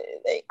 you know.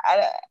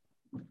 I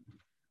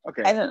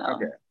don't know.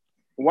 Okay.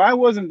 Why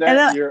wasn't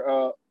that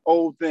your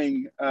old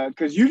thing?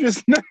 Because you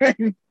just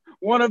named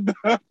one of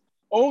the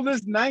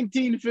oldest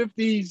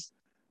 1950s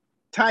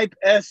type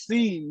S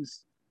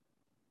scenes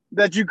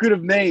that you could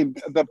have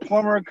named. The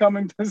plumber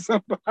coming to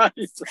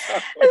somebody's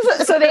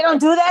house. So they don't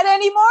do that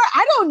anymore?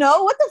 I don't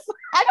know. What the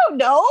I don't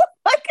know.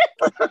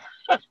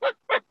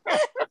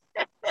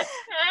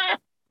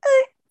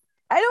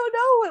 I don't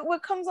know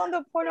what comes on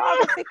the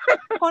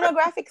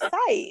pornographic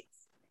sites.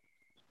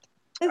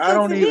 I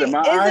don't either. My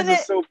eyes are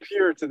so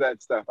pure to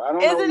that stuff. I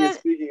don't know what you're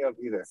speaking of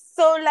either.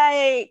 So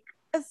like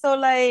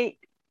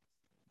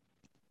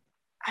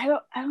I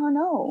don't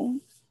know.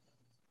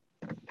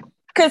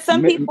 Because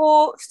some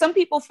people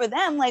for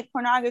them, like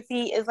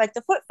pornography is like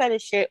the foot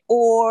fetish shit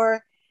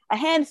or a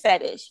hand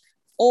fetish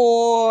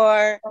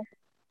or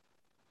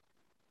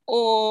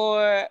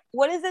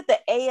what is it, the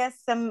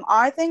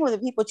ASMR thing with the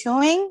people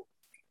chewing?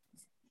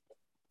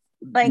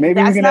 Like maybe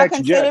that's not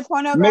considered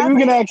pornography. Maybe we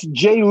can ask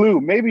Jay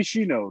Lou. Maybe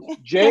she knows.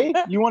 Jay,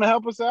 you want to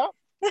help us out?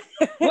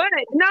 What?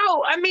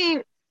 No, I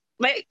mean,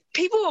 like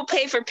people will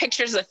pay for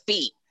pictures of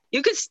feet.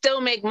 You could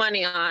still make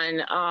money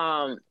on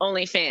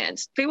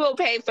OnlyFans. People will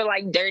pay for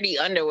like dirty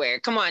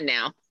underwear. Come on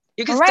now.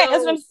 You can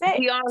still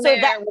be on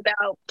there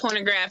without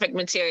pornographic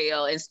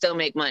material and still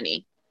make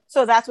money.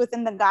 So that's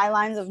within the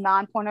guidelines of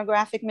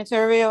non-pornographic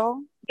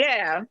material?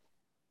 Yeah.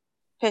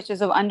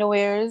 Pictures of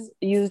underwears,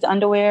 used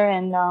underwear,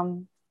 and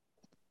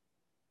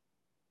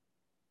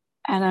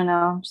I don't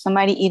know,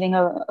 somebody eating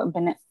a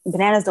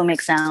bananas don't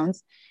make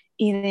sounds.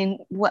 Eating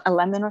a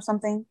lemon or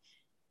something?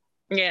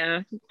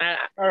 Yeah. All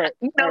right.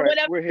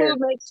 Whatever food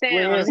makes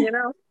sounds, you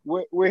know?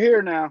 We're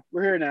here now.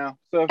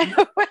 So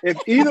if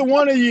either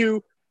one of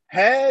you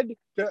had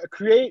to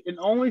create an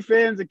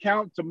OnlyFans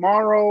account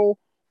tomorrow,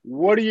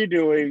 what are you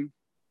doing?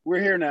 We're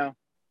here now.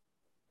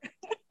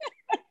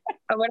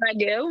 What I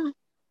do?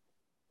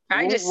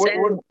 I just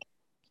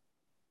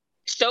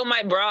show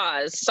my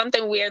bras,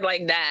 something weird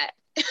like that.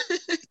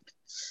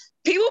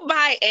 People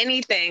buy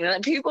anything.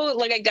 People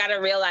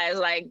gotta realize,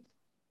 like,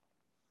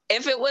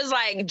 if it was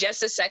like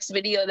just a sex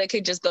video, they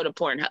could just go to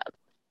Pornhub.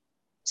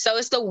 So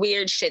it's the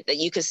weird shit that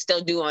you could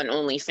still do on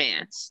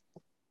OnlyFans.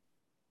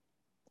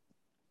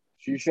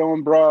 She's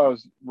showing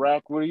bras.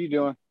 Rack, what are you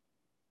doing?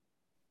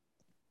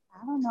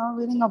 I don't know,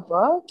 reading a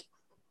book.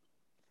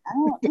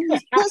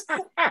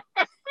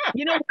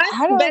 You know what?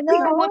 I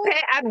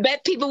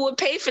bet people would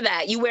pay for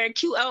that. You wear a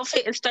cute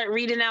outfit and start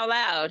reading out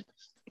loud.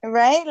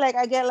 Right? Like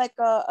I get like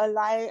a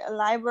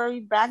library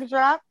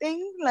backdrop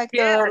thing, like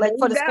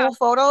for the school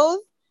photos.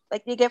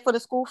 Like you get for the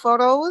school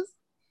photos.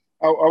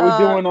 Are we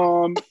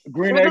doing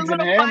green eggs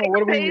and ham, or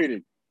what are we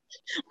reading?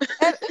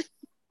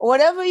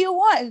 Whatever you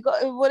want.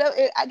 Whatever.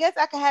 I guess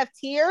I can have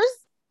tiers.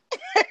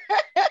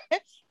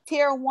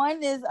 Tier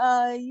 1 is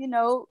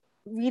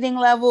reading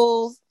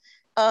levels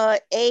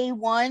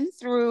A1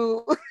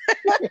 through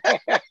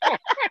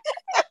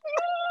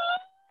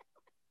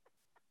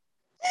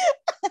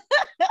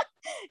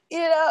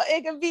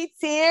it can be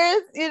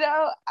tiers,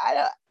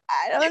 I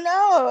don't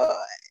know.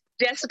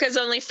 Jessica's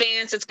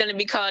OnlyFans, it's going to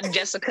be called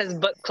Jessica's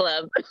Book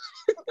Club.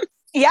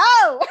 Yo!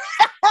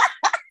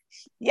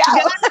 Get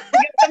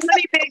the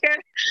money maker.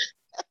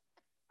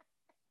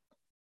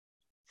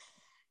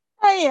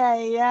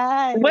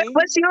 Ay.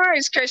 What's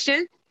yours,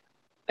 Christian?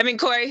 I mean,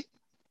 Corey.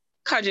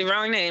 Called you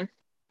wrong name.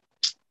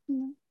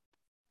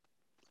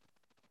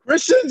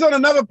 Christian's on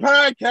another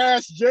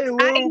podcast, Jay Lou.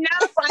 I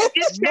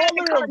just said I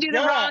Mother called of you the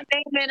wrong God.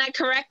 name and I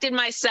corrected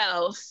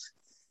myself.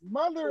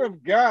 Mother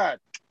of God.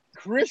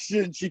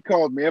 Christian, she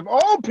called me. Of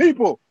all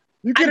people,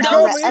 you could have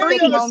That was called an me any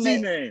epic other C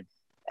moment. name.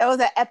 It was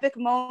an epic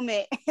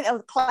moment. It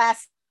was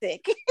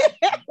classic.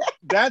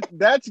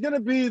 That's gonna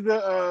be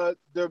the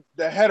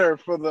header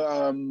for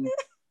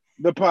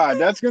the pod.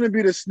 That's gonna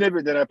be the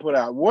snippet that I put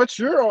out. What's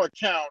your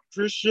account,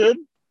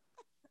 Christian?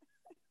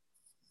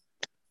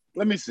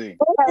 Let me see.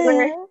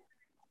 Whatever.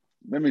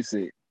 Let me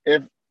see.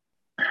 If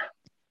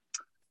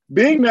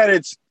being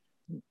that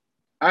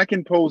I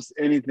can post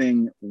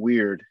anything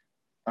weird.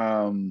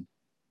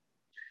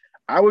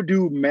 I would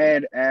do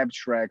mad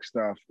abstract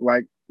stuff,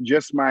 like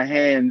just my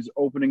hands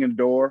opening a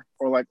door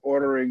or like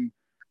ordering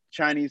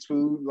Chinese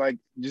food, like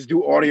just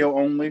do audio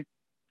only.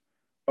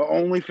 Or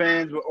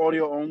OnlyFans with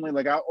audio only.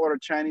 Like I order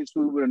Chinese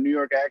food with a New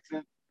York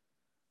accent.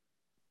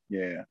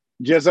 Yeah.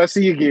 Just I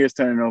see your gears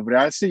turning over there.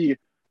 I see you.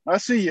 I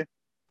see you.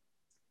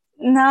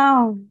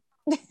 No,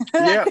 Yeah,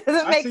 that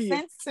doesn't I make see you.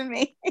 sense to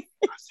me. I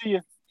see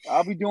you.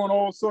 I'll be doing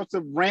all sorts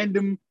of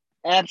random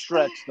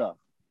abstract stuff.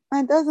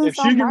 That doesn't If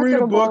she sound can read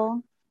a book,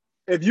 marketable.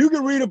 if you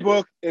can read a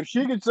book, if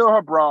she can sew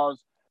her bras,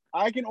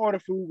 I can order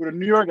food with a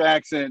New York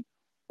accent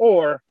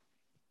or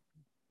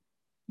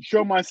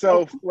show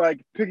myself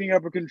like picking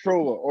up a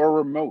controller or a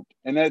remote,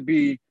 and that'd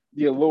be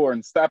the allure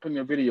and stopping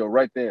the video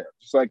right there.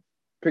 Just like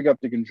pick up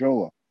the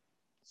controller,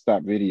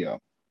 stop video.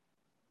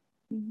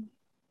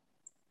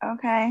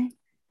 Okay.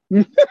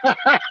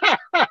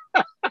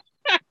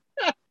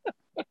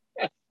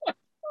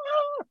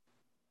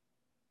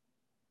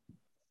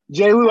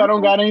 J. Lou, I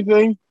don't got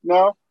anything.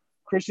 No,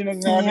 Christian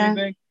doesn't have Yeah.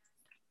 anything.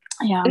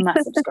 Yeah, I'm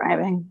not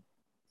subscribing.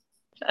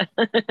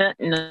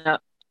 No.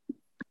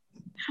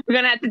 We're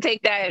gonna have to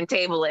take that and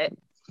table it.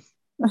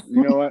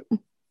 You know what?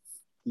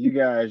 You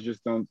guys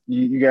just don't.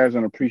 You guys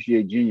don't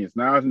appreciate genius.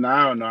 Now I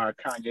don't know how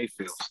Kanye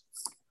feels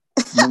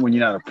when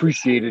you're not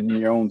appreciated in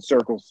your own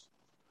circles.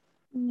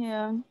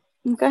 Yeah.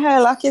 Go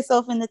ahead, lock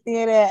yourself in the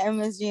theater at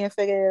MSG and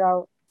figure it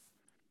out.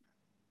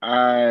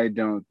 I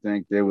don't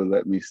think they would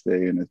let me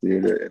stay in the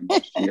theater at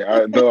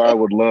MSG. Though I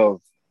would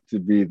love to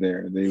be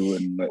there, they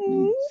wouldn't let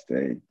me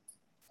stay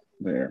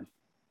there.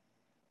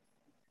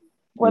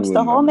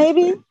 Webster Hall,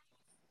 maybe?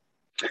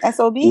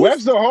 SOBs?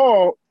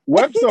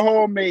 Webster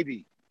Hall,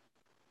 maybe.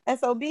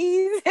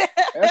 SOBs?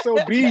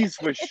 SOBs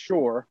for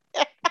sure.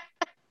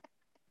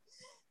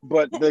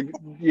 But the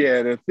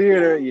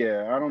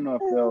theater, I don't know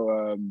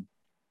if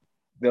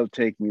they'll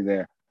take me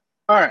there.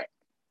 All right.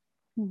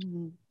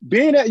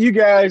 Being that you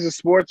guys are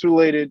sports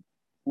related,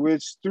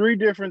 with 3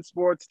 different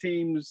sports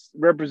teams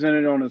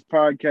represented on this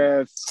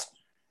podcast,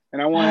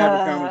 and I want to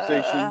have a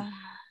conversation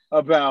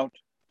about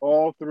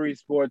all 3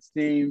 sports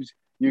teams.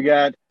 You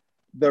got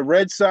the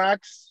Red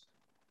Sox,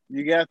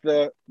 you got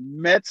the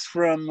Mets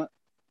from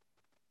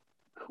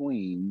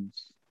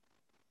Queens.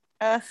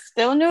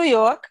 Still New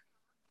York.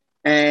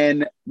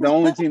 And the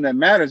only team that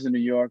matters in New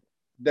York,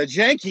 the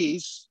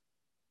Yankees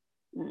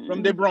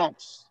from the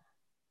Bronx.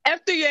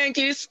 F the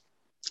Yankees.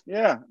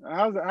 Yeah.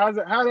 How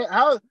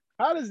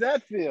does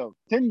that feel?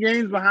 10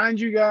 games behind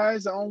you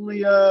guys,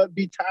 only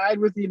be tied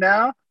with you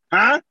now?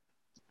 Huh?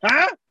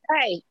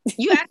 Hey,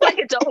 you act like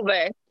it's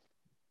over.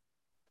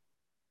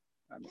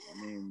 I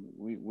mean,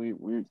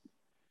 we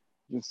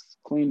just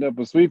cleaned up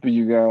a sweep of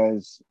you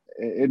guys.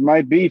 It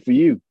might be for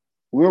you.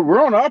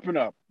 We're on up and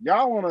up.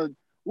 Y'all wanna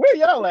where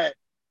y'all at?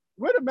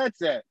 Where the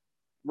Mets at?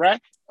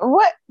 Rack?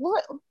 What?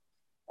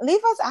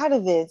 Leave us out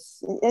of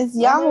this. It's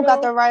y'all who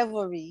got the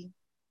rivalry.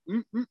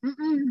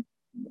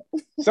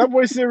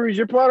 Subway Series,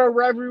 you're part of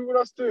rivalry with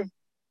us too.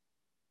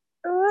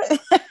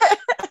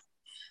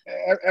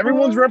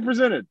 Everyone's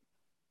represented.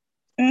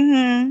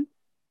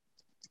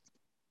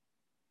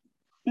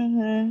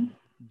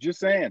 Just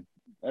saying.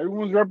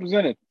 Everyone's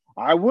represented.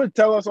 I would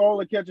tell us all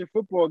to catch a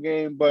football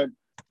game, but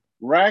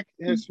Rack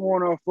has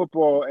sworn off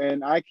football,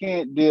 and I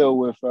can't deal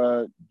with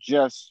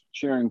just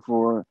cheering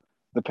for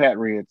the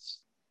Patriots.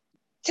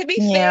 To be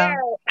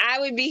fair, I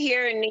would be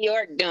here in New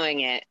York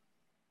doing it.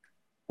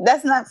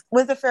 That's not.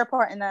 What's the fair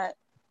part in that?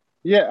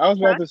 Yeah, I was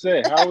about to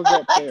say, how was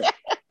that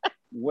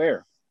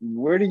fair?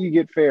 Where did you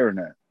get fair in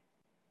that?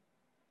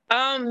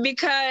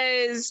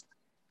 Because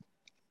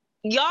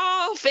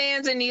y'all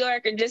fans in New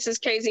York are just as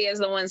crazy as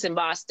the ones in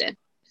Boston.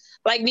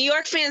 Like, New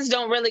York fans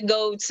don't really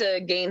go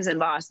to games in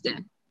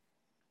Boston.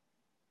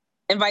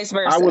 And vice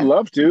versa. I would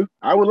love to,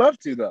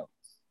 though.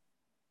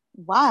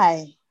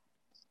 Why?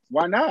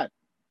 Why not?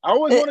 I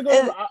always want to go.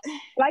 If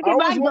I go,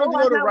 I'm not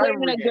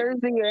wearing a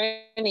jersey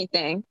or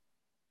anything.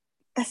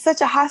 It's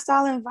such a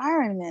hostile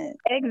environment.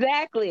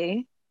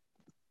 Exactly.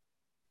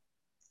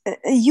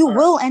 You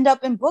will end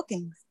up in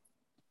bookings.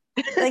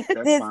 Like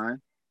that's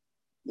fine.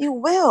 You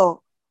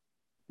will.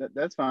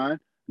 That's fine.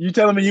 You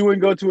telling me you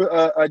wouldn't go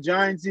to a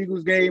Giants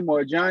Eagles game or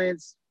a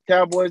Giants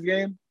Cowboys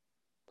game?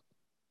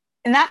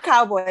 Not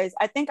Cowboys.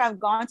 I think I've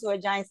gone to a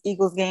Giants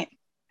Eagles game.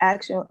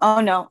 Actually,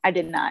 oh no, I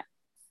did not.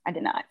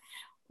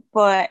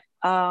 But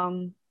I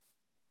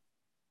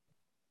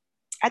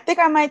think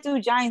I might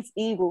do Giants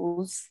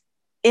Eagles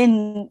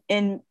in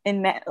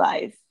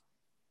MetLife.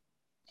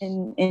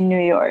 in New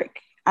York.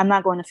 I'm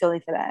not going to Philly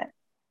for that.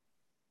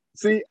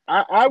 See,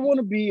 I want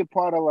to be a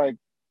part of like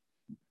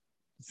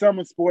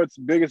summer sports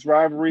biggest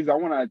rivalries. I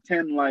want to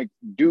attend like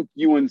Duke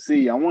UNC.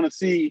 I want to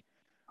see.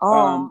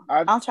 Oh,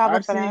 I'll travel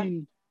I've for that.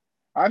 seen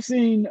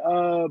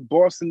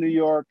Boston, New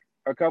York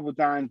a couple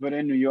times, but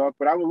in New York.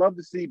 But I would love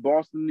to see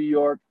Boston, New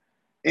York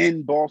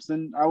in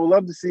Boston. I would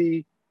love to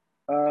see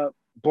uh,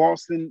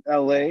 Boston,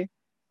 LA.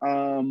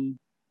 Um,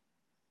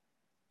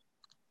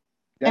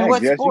 And Dang,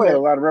 what Jess, you got a sport?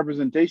 lot of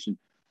representation.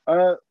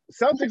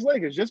 Celtics,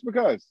 Lakers, just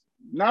because,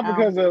 not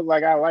because Um, of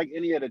like I like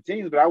any of the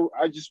teams, but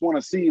I just want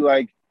to see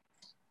like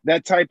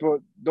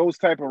those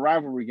type of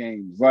rivalry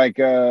games, like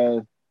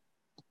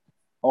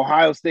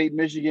Ohio State,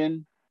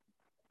 Michigan.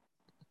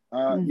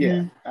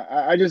 Yeah, mhm.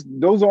 I just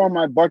those are on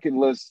my bucket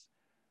list.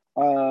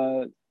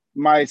 Uh,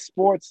 my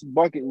sports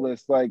bucket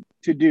list, like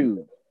to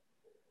do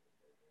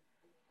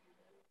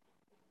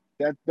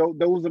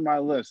those are my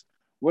list.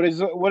 What's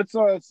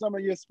some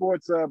of your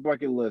sports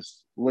bucket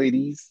lists,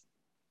 ladies?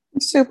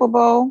 Super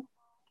Bowl,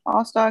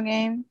 All-Star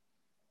game.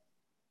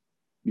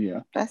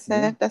 Yeah, That's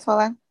yeah. it. That's all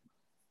I.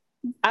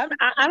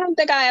 I don't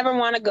think I ever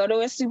want to go to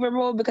a Super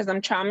Bowl because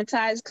I'm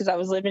traumatized because I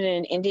was living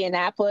in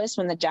Indianapolis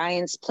when the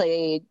Giants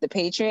played the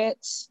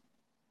Patriots.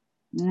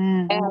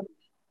 Mm, And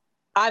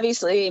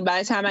obviously,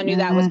 by the time I knew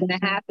that was mm, going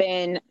to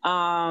happen,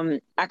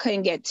 I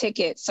couldn't get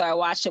tickets. So I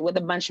watched it with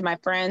a bunch of my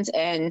friends,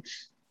 and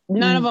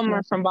none of mm, them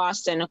were from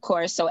Boston, of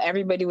course. So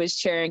everybody was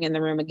cheering in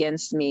the room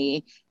against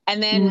me.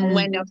 And then mm,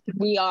 when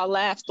we all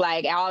left,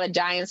 like all the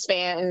Giants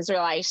fans were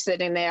like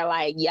sitting there,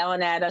 like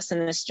yelling at us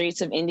in the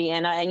streets of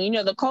Indiana. And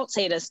the Colts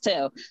hate us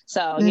too.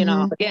 So,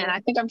 mm-hmm. again, I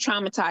think I'm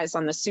traumatized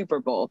on the Super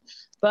Bowl.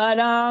 But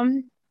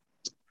I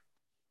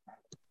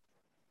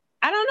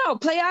don't know.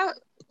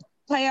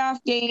 Playoff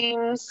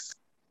games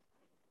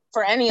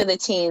for any of the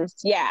teams,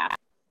 yeah,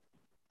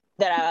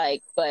 that I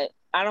like, but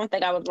I don't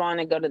think I would want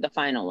to go to the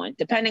final one,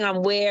 depending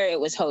on where it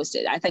was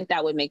hosted. I think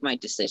that would make my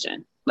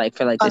decision, like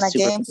for like the On a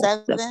Super game Bowl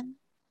stuff. seven.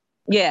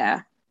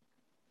 Yeah,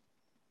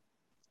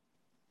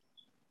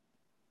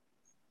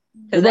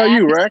 What because about that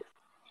you, Rack?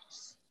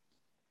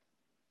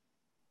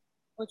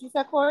 What you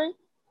said, Corey?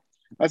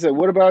 I said,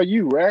 what about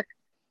you, Rack?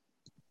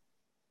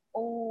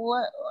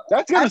 What?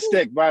 That's I gonna just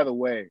stick, by the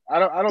way. I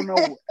don't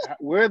know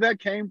where that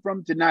came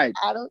from tonight,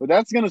 I don't but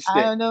that's gonna I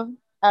stick. don't know.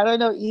 I don't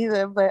know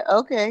either, but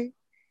okay.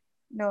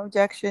 No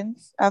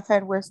objections. I've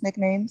had worse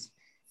nicknames.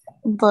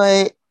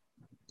 But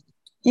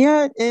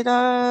yeah, it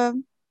I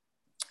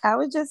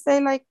would just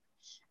say like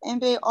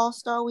NBA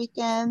All-Star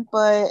weekend,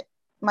 but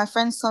my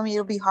friends told me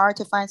it'll be hard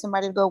to find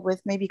somebody to go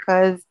with me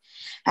because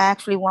I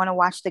actually want to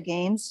watch the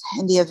games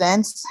and the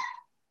events.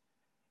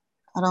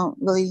 I don't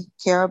really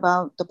care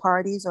about the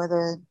parties or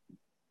the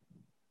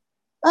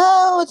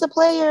oh, it's a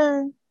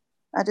player.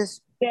 I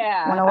just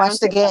want yeah, to I watch don't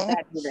the care about game.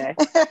 that either.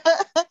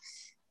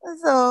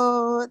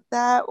 So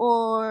that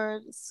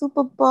or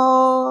Super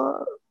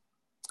Bowl.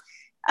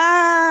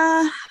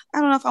 I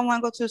don't know if I want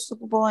to go to the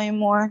Super Bowl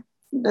anymore.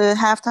 The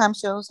halftime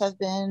shows have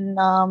been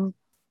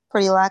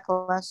pretty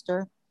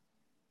lackluster.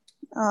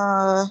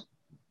 Uh,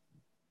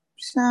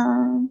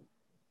 so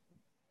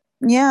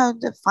yeah,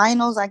 the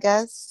finals, I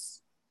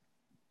guess.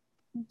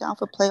 Down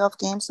for playoff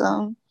games.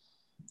 So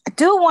I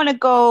do want to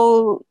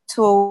go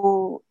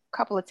to a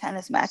couple of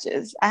tennis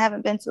matches. I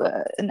haven't been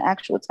to an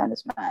actual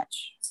tennis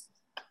match.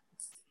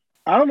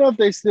 I don't know if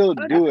they still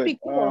Oh, that do would it. be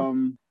cool.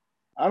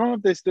 I don't know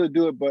if they still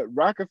do it, but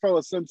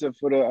Rockefeller Center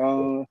for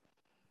the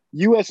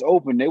U.S.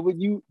 Open,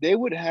 they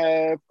would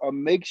have a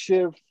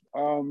makeshift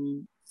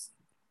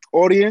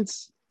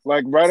audience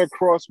like right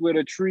across where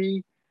the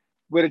tree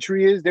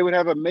is. They would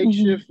have a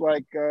Mm-hmm. makeshift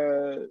like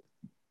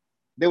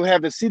they would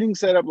have the seating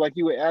set up like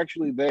you were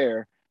actually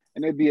there,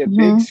 and it'd be a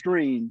big Mm-hmm.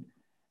 screen,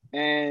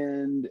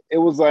 and it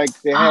was like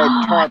they had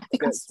Ah, tarp I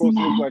think I've that's seen supposed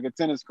to look that. like a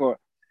tennis court.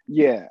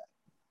 Yeah,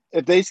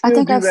 if they I still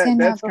think do I've that, seen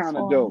that that's kind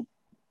of before. dope.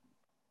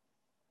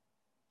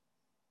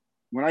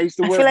 When I used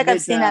to I feel work like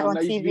I've seen that Midtown, on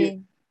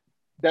TV.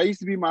 that used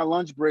to be my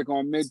lunch break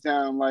on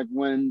Midtown, like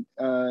when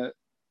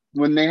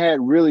they had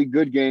really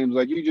good games.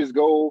 Like you just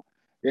go,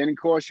 it didn't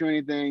cost you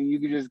anything. You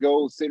could just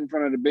go sit in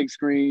front of the big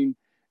screen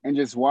and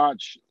just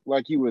watch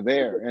like you were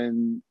there.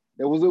 And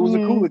it was a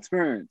cool Mm,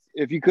 experience.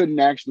 If you couldn't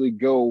actually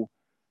go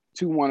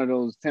to one of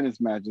those tennis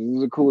matches, it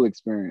was a cool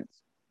experience.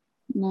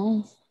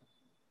 nice.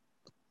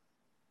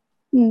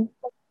 Mm,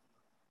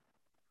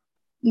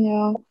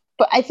 yeah.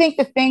 But I think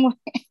the thing,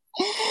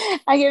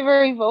 I get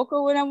very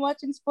vocal when I'm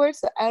watching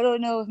sports. So I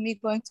don't know if me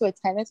going to a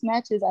tennis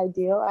match is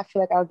ideal. I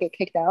feel like I'll get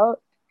kicked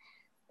out,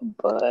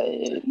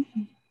 but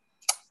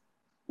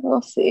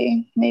we'll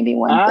see. Maybe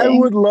one I day.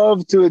 would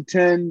love to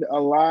attend a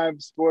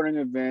live sporting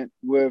event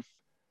with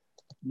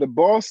the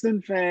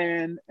Boston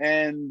fan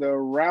and the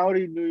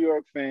rowdy New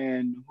York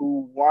fan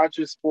who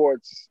watches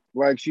sports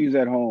like she's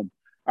at home.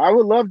 I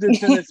would love to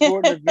attend a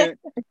sporting event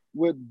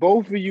with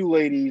both of you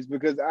ladies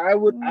because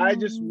I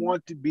just Mm,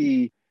 want to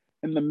be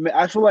in the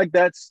I feel like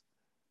that's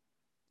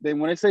they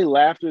when they say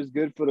laughter is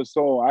good for the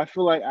soul, I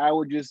feel like I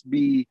would just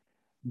be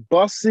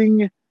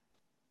bussing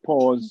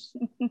pause.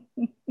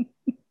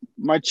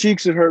 My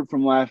cheeks are hurt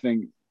from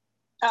laughing.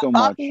 so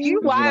much. You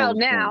is what I wild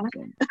was now.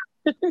 saying.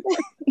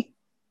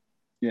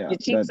 Yeah, Your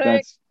cheeks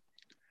hurt?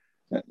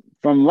 that's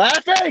from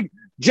laughing.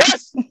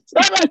 Just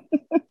stop it.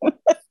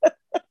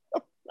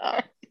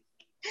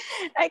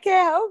 I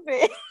can't help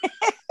it.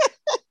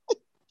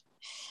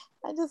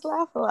 I just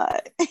laugh a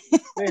lot.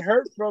 They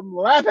hurt from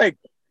laughing.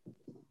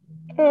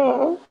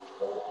 Yeah.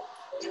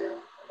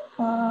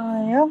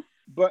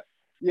 But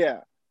yeah,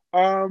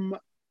 I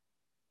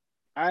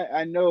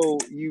know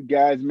you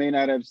guys may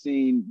not have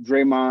seen.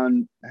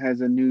 Draymond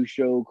has a new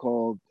show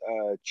called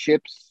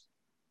Chips.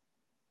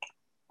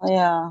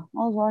 Yeah, I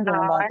was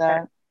wondering about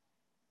that.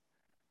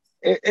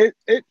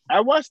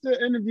 I watched the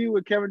interview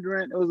with Kevin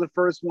Durant. It was the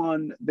first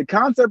one. The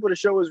concept of the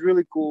show is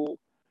really cool.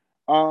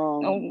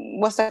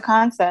 What's the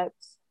concept?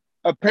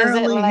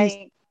 Apparently, is it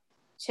like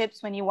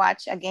chips when you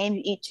watch a game,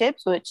 you eat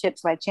chips, or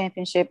chips like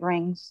championship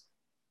rings?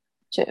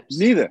 Chips.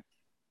 Neither.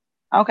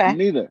 Okay.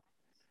 Neither.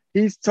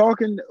 He's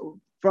talking,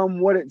 from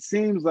what it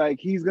seems like,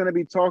 he's going to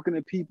be talking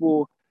to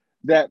people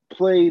that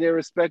play their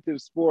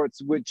respective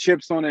sports with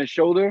chips on their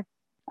shoulder.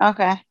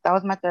 Okay, that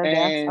was my third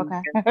guess.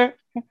 Okay.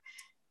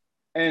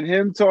 And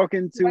him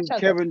talking to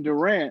Kevin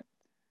Durant,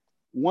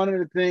 one of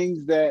the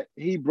things that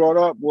he brought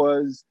up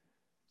was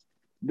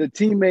the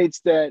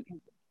teammates that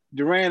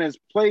Durant has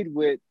played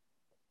with.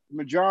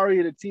 Majority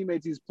of the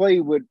teammates he's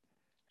played with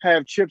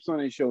have chips on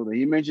his shoulder.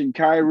 He mentioned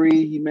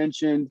Kyrie. He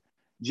mentioned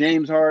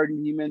James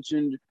Harden. He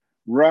mentioned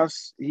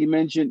Russ. He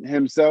mentioned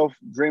himself,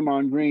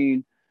 Draymond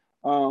Green.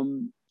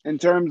 In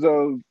terms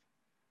of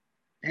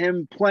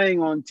him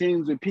playing on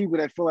teams with people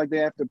that feel like they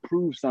have to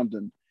prove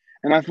something.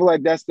 And I feel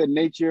like that's the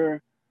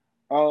nature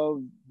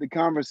of the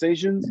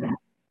conversations.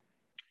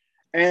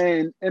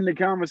 And in the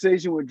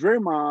conversation with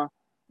Draymond,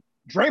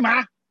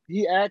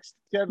 he asked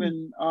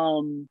Kevin,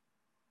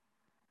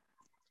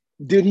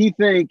 did he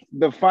think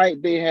the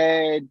fight they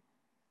had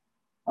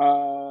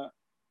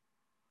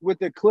with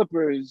the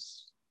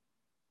Clippers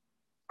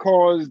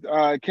caused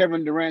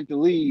Kevin Durant to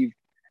leave?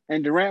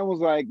 And Durant was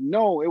like,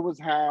 no, it was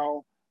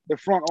how the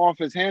front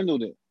office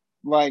handled it.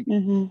 Like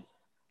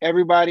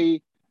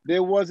everybody,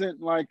 there wasn't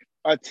like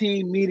a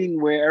team meeting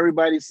where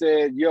everybody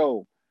said,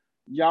 yo,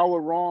 y'all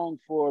were wrong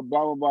for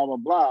blah, blah, blah, blah,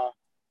 blah.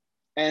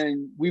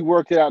 And we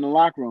worked it out in the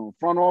locker room.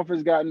 Front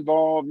office got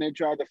involved and they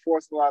tried to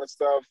force a lot of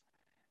stuff.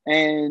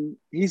 And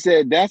he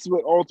said that's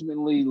what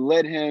ultimately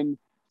led him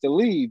to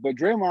leave. But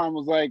Draymond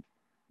was like,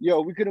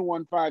 yo, we could have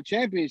won 5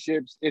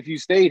 championships if you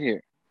stayed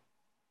here.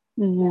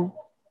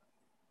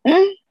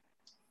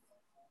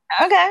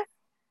 Okay.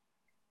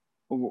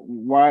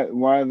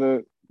 Why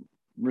the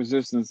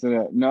resistance to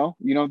that? No,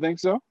 you don't think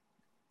so?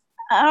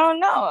 I don't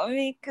know. I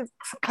mean, because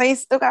Clay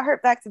still got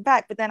hurt back to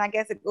back, but then I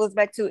guess it goes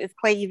back to, is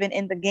Clay even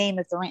in the game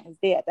if Durant is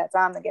there at that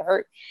time to get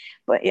hurt?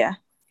 But yeah.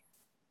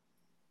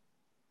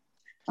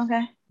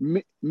 Okay.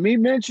 Me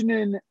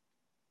mentioning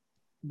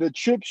the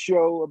chip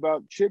show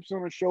about chips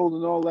on the shoulder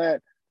and all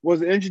that was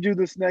to introduce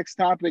this next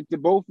topic to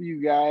both of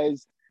you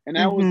guys. And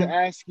that was to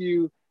ask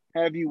you,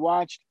 have you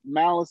watched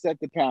Malice at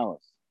the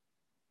Palace?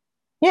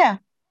 Yeah.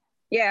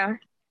 Yeah.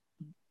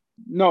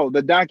 No,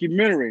 the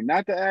documentary,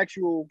 not the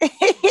actual. Yeah,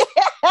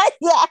 I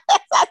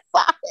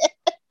saw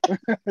it.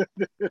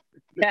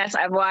 Yes,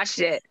 I've watched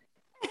it.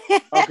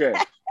 Okay,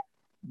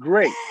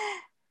 great.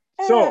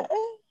 So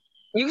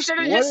you should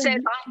have just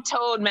said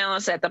Untold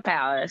Malice at the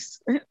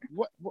Palace.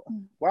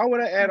 Why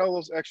would I add all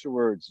those extra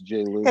words,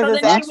 J. Lou? Because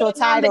it's the actual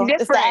title.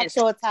 It's the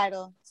actual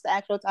title. It's the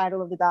actual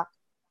title of the doc.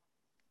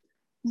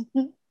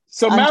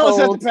 So Malice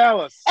at the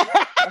Palace.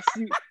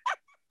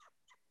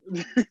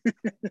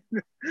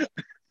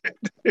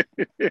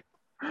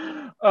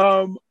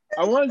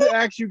 I wanted to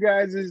ask you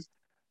guys is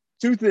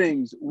 2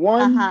 things.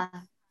 One,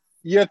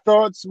 your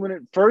thoughts when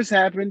it first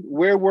happened.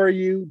 Where were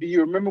you? Do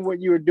you remember what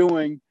you were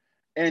doing?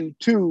 And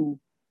 2,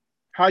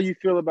 how you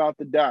feel about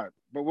the doc.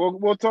 But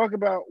we'll talk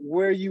about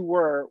where you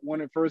were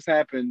when it first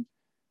happened,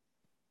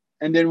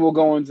 and then we'll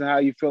go into how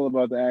you feel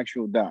about the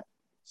actual doc.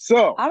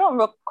 So I don't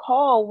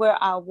recall where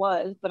I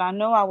was, but I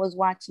know I was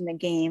watching the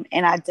game,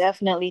 and I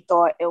definitely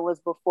thought it was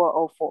before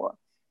 2004.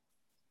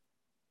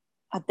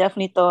 I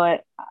definitely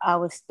thought I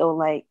was still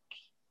like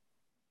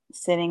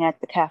sitting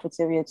at the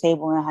cafeteria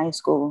table in high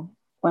school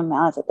when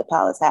Malice at the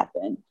Palace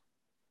happened,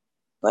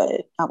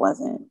 but I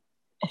wasn't.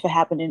 If it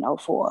happened in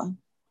 2004.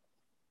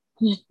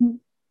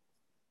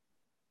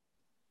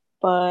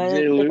 But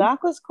the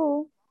doc was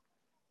cool.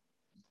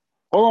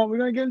 Hold on, we're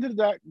gonna get into the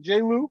doc.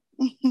 J. Lou.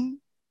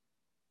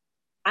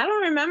 I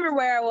don't remember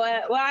where I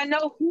was. Well, I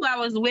know who I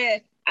was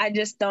with. I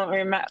just don't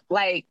remember.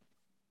 Like,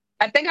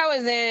 I think I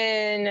was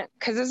in,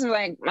 because this is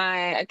like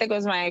I think it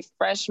was my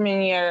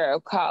freshman year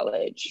of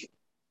college.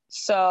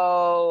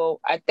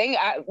 So I think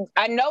I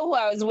know who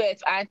I was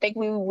with. I think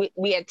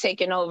we had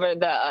taken over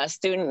the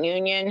student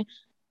union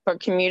for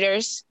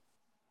commuters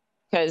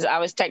because I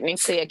was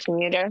technically a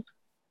commuter.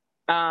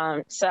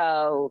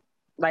 So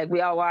like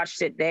we all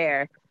watched it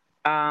there.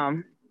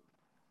 And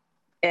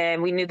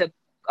we knew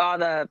all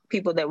the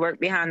people that worked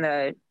behind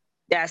the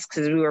desks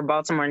because we were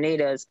Baltimore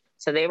natives.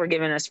 So they were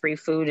giving us free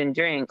food and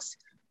drinks.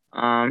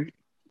 That's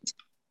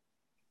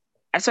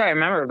what I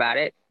remember about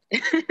it.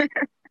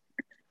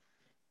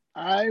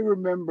 I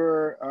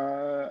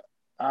remember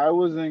I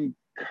was in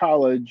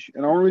college,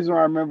 and the only reason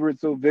why I remember it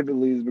so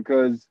vividly is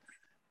because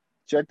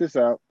check this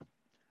out.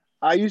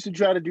 I used to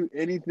try to do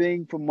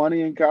anything for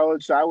money in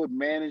college, so I would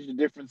manage the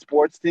different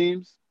sports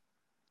teams.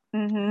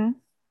 Mm-hmm.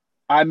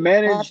 I That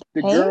managed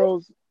the paid?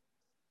 girls.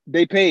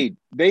 They paid.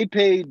 They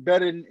paid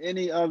better than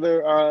any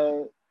other.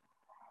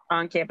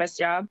 On campus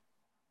job.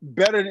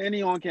 Better than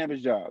any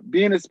on-campus job.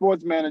 Being a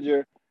sports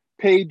manager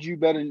paid you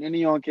better than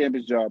any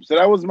on-campus job. So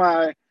that was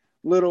my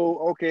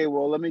little okay.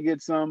 Well, let me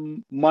get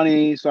some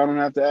money so I don't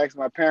have to ask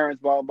my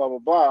parents. Blah blah blah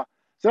blah.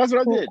 So that's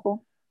what I Cool, did.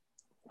 cool.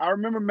 I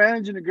remember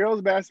managing the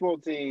girls' basketball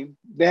team.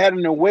 They had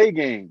an away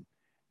game,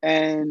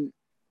 and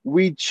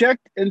we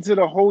checked into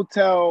the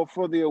hotel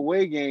for the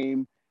away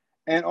game.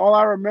 And all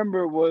I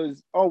remember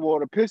was, oh well,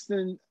 the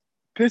Pistons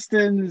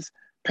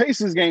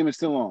Pacers game is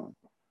still on.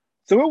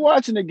 So we're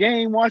watching the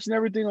game, watching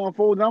everything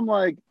unfold. And I'm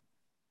like,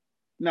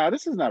 no,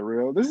 this is not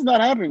real. This is not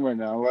happening right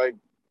now. Like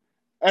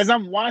as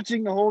I'm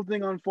watching the whole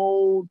thing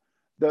unfold,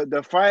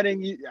 the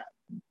fighting,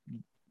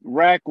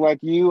 rack like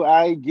you,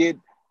 I get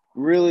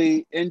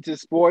really into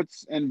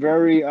sports and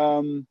very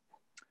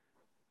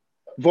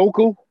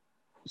vocal.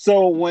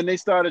 So when they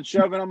started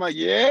shoving, I'm like,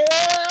 yes,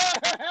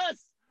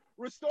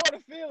 restore the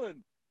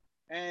feeling.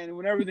 And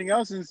when everything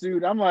else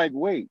ensued, I'm like,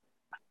 wait,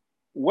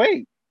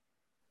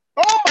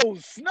 oh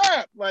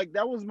snap! Like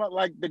that was my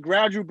like the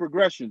gradual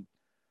progression.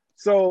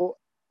 So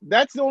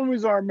that's the only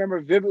reason I remember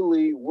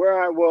vividly where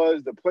I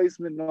was, the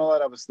placement, and all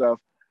that other stuff.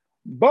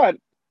 But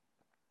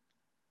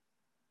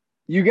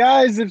you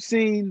guys have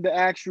seen the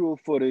actual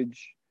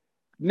footage.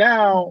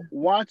 Now,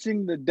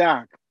 watching the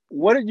doc,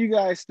 what did you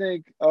guys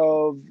think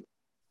of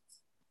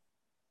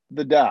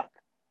the doc?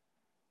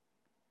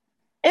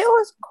 It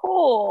was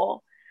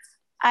cool.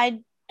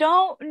 I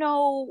don't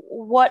know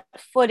what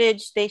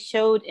footage they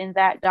showed in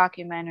that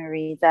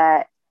documentary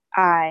that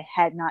I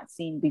had not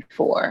seen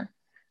before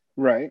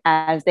Right.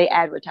 as they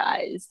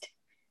advertised.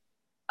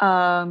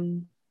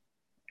 Um,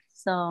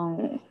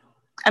 so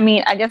I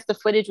mean, I guess the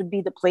footage would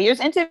be the players'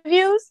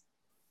 interviews.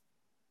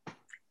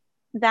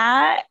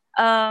 That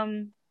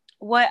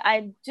what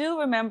I do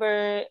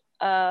remember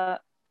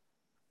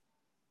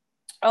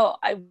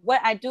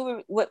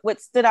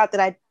what stood out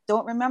that I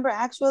don't remember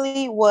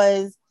actually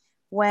was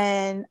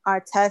when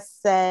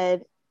Artest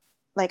said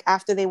like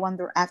after he won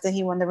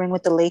the ring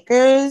with the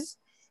Lakers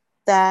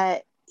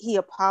that he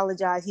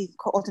apologized. He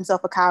called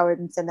himself a coward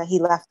and said that he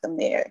left them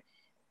there.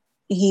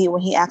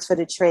 When he asked for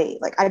the trade.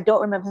 Like I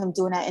don't remember him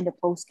doing that in the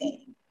post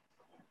game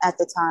at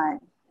the time.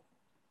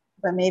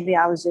 But maybe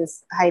I was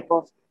just hype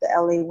off the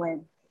LA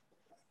win.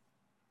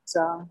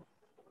 So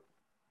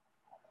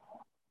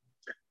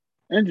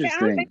Yeah, I don't think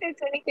Interesting. there's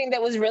anything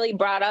that was really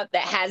brought up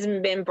that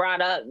hasn't been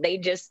brought up. They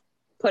just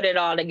put it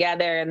all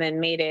together and then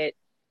made it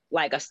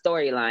like a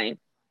storyline.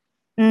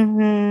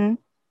 mm-hmm.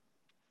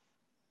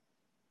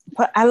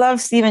 But I love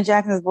Steven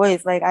Jackson's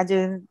voice. Like I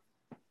just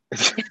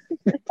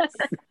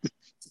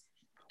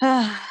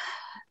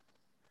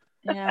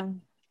yeah.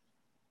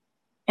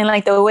 And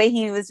like the way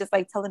he was just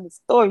like telling the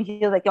story, he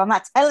was like, "Yo, I'm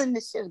not telling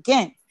this shit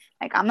again.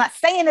 Like I'm not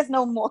saying this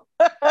no more.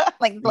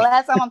 Like the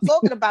last time I'm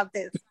talking about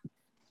this,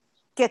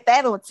 get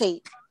that on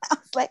tape." I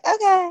was like,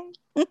 "Okay,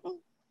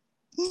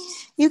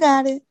 you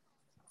got it."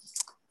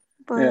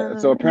 Yeah.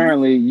 So But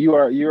apparently you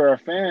are a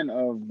fan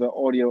of the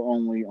audio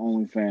only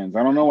fans.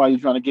 I don't know why you're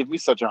trying to give me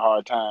such a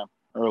hard time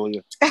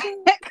earlier.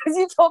 because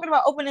you're talking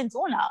about opening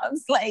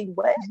doorknobs, like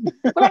what?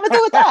 What I'm gonna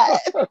do with that?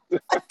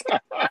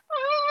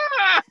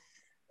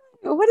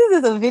 What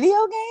is this? A video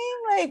game?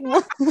 Like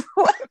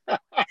what am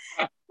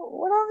I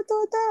gonna do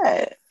with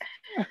that?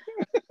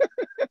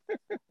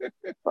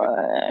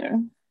 But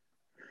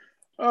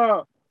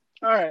Oh,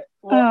 all right.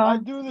 Well, I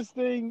do this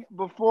thing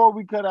before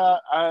we cut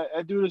out.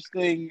 I do this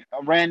thing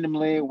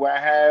randomly where I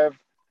have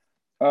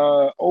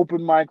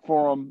open mic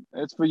forum.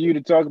 It's for you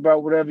to talk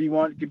about whatever you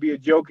want. It could be a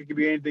joke. It could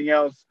be anything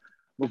else.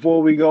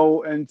 Before we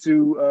go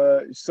into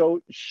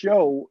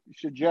show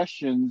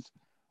suggestions,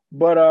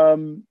 but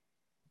open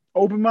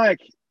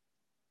mic.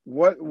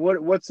 What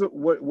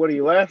are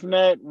you laughing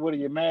at? What are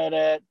you mad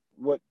at?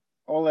 What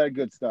all that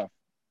good stuff.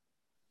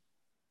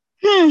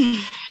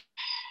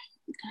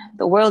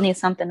 the world needs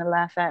something to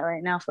laugh at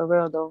right now, for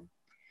real though.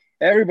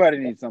 Everybody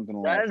needs something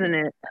to laugh Doesn't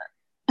at.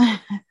 it?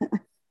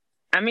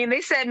 I mean, they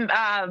said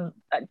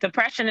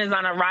depression is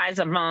on a rise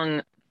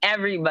among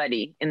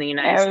everybody in the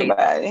United States.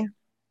 Everybody.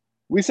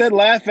 We said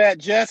laugh at,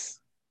 Jess.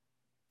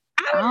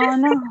 I I was just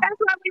don't saying know. that's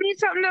why we need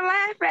something to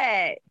laugh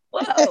at.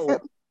 Whoa.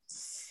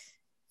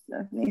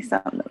 Just need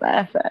something to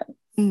laugh at.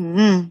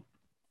 Mm-hmm.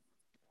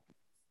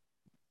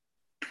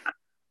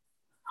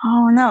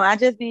 Oh no, I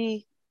just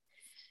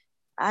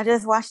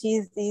watch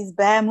these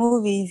bad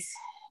movies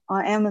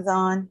on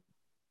Amazon,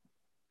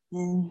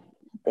 and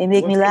they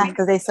make me What's laugh the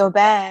because they're so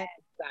bad.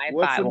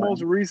 What's Sci-fi the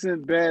most one.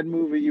 recent bad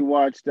movie you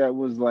watched that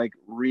was like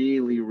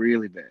really,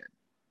 really bad?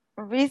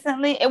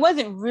 Recently, it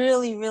wasn't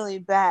really, really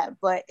bad,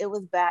 but it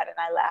was bad, and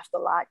I laughed a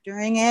lot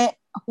during it.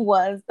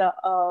 Was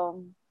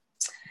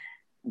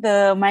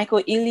the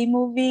Michael Ealy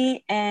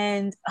movie,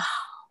 and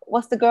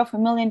what's the girl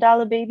from Million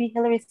Dollar Baby?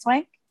 Hilary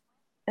Swank,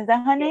 is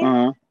that her name?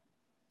 Uh-huh.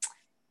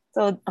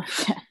 So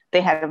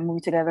they had a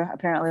movie together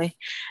apparently,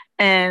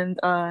 and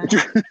I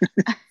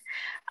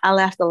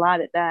laughed a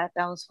lot at that.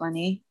 That was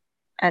funny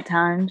at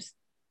times.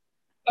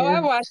 Oh, I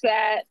watched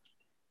that.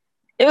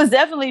 It was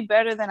definitely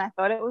better than I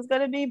thought it was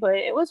gonna be, but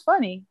it was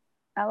funny.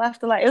 I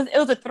laughed a lot. It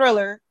was a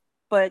thriller,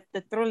 but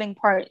the thrilling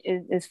part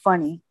is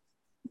funny.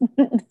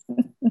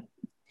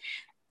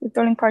 The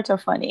thrilling parts are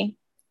funny.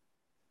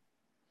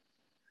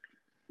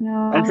 No,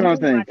 I'm trying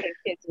to think. Watching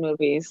kids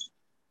movies.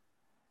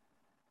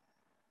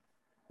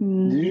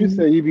 Did you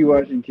say you be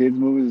watching kids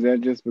movies? Is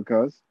that just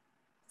because?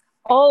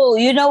 Oh,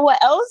 you know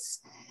what else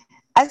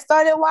I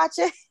started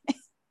watching?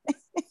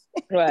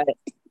 What?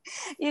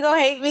 You gonna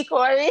hate me,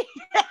 Corey?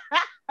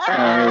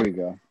 Here we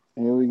go.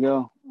 Here we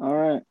go. All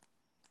right,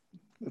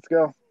 let's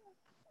go.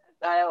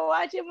 Started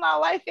watching My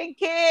Wife and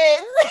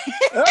Kids.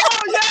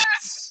 Oh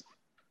yes!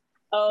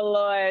 Oh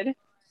Lord.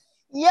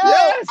 Yo,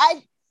 Yes!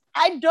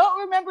 I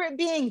don't remember it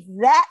being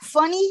that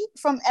funny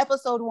from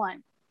episode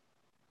 1.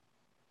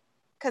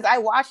 Because I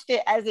watched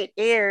it as it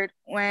aired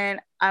when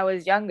I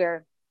was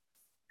younger.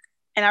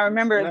 And I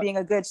remember it being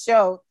a good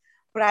show.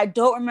 But I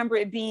don't remember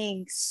it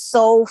being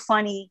so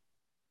funny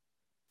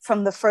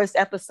from the first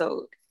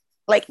episode.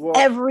 Like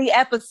every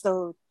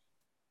episode.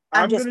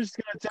 I'm just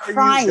gonna tell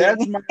crying.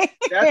 You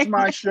that's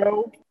my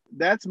show.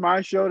 That's my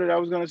show that I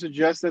was gonna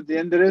suggest at the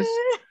end of this.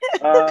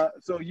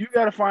 So you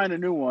gotta find a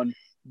new one.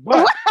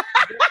 But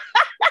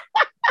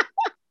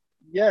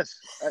yes,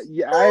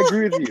 yeah, I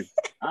agree with you.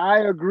 I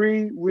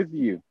agree with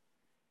you.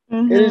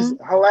 Mm-hmm. It is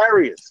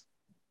hilarious.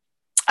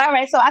 All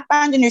right, so I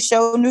found a new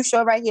show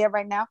right here,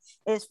 right now.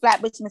 It's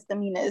Flatbush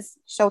Misdemeanors,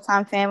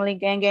 Showtime Family,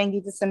 Gang,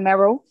 Jesus and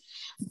Meryl.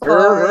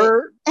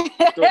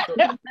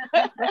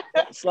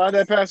 Slide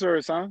that past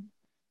her, son.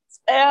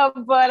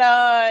 But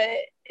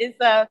it's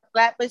a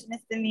Flatbush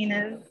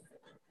Misdemeanors.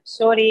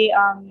 Shorty,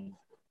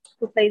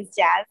 who plays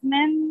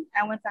Jasmine.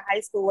 I went to high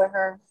school with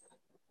her.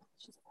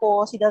 She's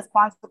cool. She does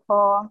sponsor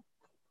call.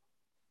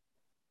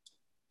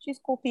 She's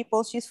cool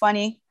people. She's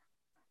funny.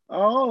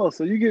 Oh,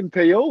 so you're getting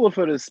payola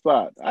for this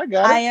spot. I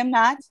got it. I am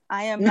not.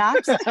 I am not.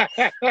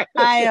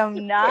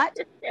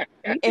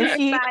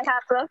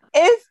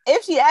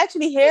 If she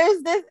actually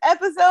hears this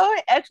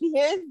episode,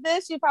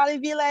 she'll probably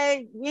be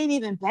like, we ain't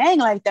even bang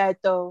like that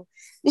though.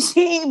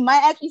 She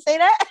might actually say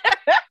that.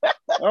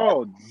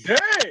 Oh,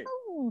 dang.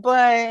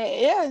 But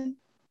yeah,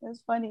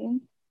 it's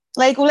funny.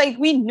 Like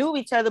we knew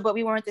each other, but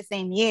we weren't the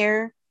same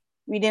year.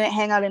 We didn't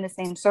hang out in the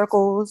same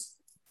circles.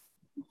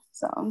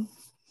 So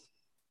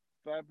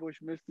Flatbush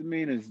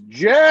Misdemeanors.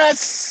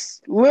 Jess!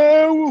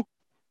 Lou!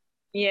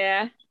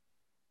 Yeah.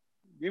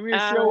 Give me a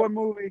show or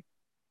movie.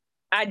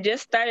 I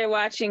just started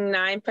watching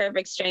 9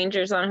 Perfect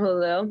Strangers on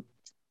Hulu.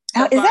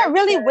 So is that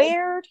really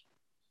weird?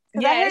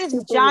 Yeah, I heard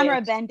it's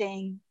genre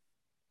bending.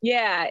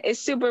 Yeah, it's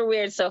super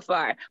weird so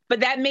far. But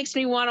that makes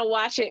me want to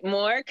watch it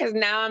more because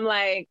now I'm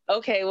like,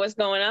 okay, what's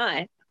going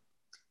on?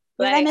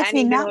 Like, that makes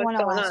me not want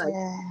to watch it.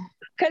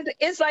 Because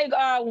it's like,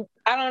 I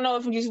don't know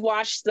if you just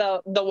watched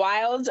the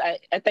Wilds. I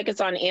think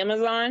it's on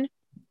Amazon.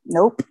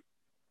 Nope.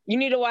 You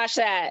need to watch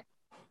that.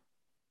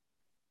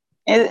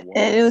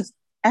 It was.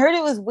 I heard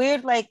it was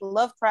weird, like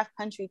Lovecraft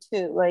Country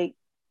too. Like,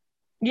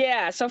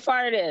 yeah, so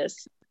far it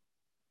is.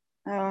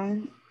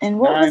 And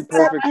what was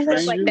Perfect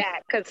Strangers? Like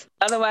that, because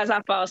otherwise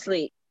I fall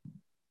asleep.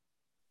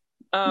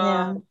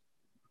 Yeah.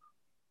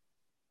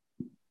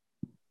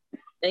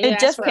 It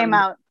just came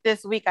out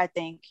this week, I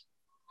think,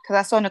 because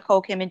I saw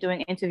Nicole came in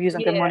doing interviews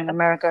on Good Morning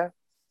America.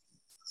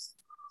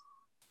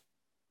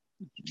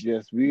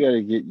 Yes, we got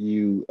to get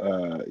you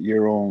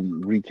your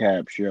own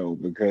recap show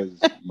because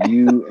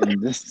you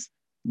and this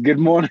Good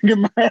Morning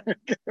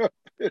America.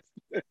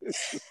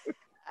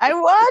 I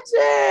watch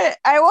it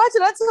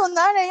until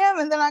 9 a.m.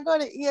 and then I go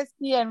to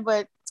ESPN,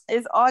 but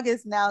it's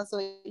August now, so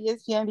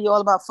ESPN be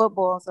all about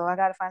football, so I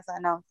got to find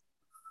something else.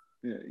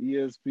 Yeah,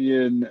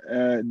 ESPN,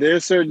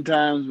 there's certain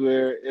times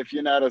where if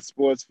you're not a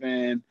sports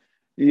fan,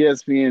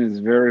 ESPN is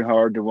very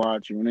hard to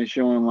watch. When they're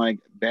showing like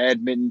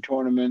badminton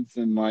tournaments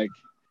and like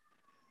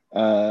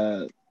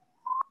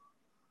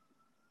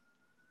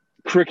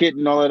cricket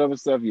and all that other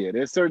stuff, yeah,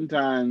 there's certain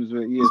times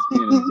where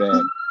ESPN is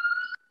bad.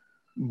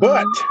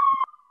 But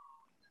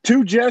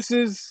to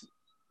Jess's,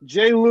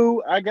 J.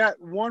 Lou, I got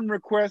one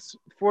request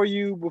for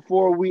you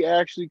before we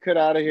actually cut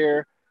out of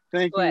here.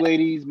 Thank you,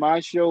 ladies. My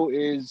show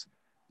is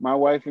My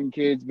Wife and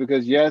Kids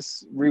because,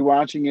 yes,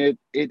 rewatching it,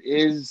 it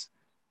is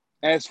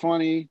as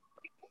funny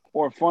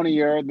or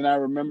funnier than I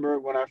remember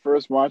when I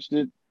first watched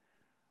it.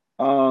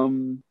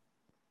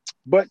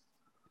 But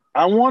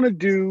I want to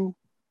do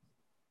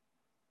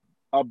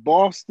a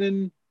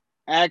Boston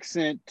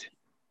accent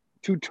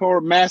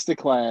tutorial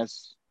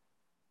masterclass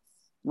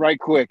right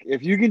quick.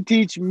 If you can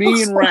teach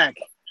me and Rack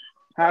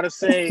how to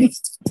say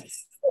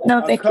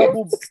a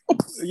couple.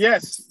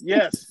 Yes,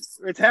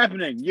 it's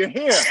happening. You're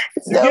here.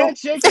 You can't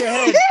shake your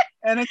head,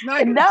 and it's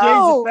not going to change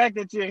the fact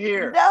that you're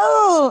here.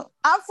 No,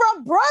 I'm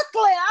from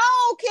Brooklyn.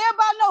 I don't care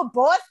about no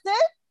Boston.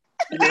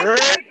 I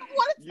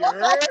want to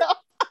heard?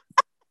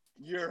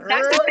 You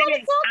That's the heard?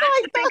 thing.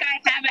 I don't think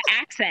I have an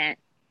accent.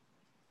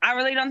 I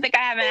really don't think I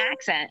have an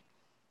accent.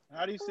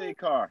 How do you say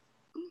car?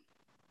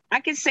 I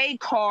can say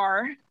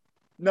car.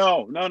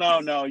 No.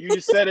 You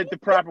just said it the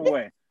proper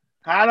way.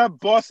 How do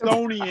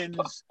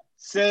Bostonians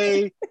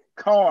say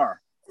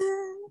car?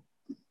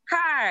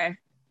 Car.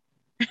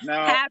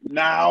 Now,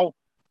 not-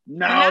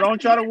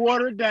 don't try to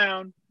water it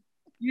down.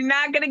 You're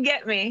not gonna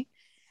get me.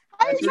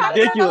 That's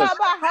ridiculous.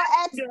 About her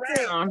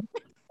accent.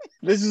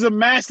 This is a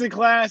master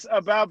class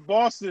about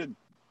Boston,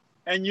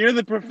 and you're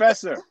the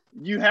professor.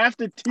 You have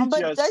to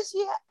teach us.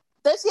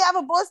 Does she have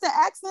a Boston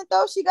accent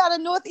though? She got a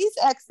Northeast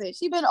accent.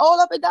 She been all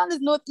up and down this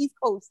Northeast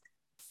coast.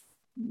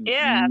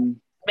 Yeah,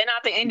 been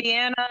out to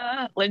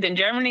Indiana, lived in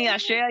Germany,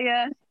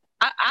 Australia.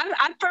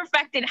 I've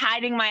perfected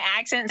hiding my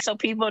accent so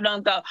people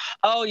don't go,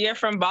 "Oh, you're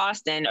from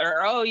Boston,"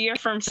 or "Oh, you're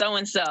from so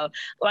and so."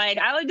 Like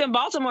I lived in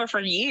Baltimore for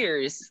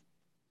years.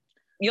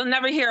 You'll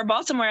never hear a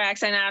Baltimore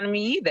accent out of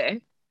me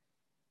either.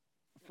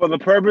 For the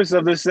purpose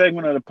of this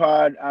segment of the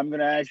pod, I'm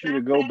going to ask you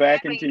to go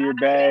back into your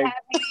bag.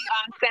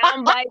 On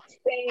soundbite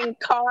saying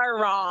car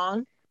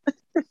wrong.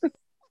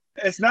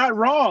 It's not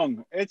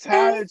wrong. It's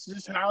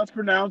just how it's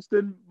pronounced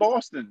in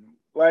Boston.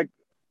 Like,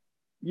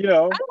 you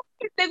know. I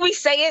don't think we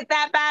say it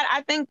that bad.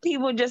 I think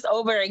people just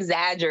over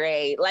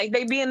exaggerate. Like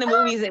they be in the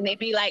movies and they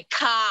be like,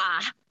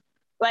 "Ka."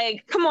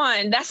 Like, come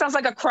on, that sounds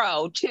like a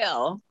crow.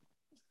 Chill.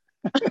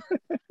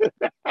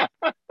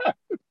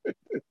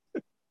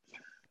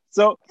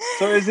 So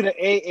is it an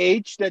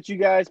AH that you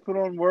guys put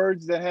on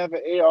words that have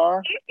an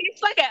AR?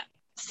 It's like a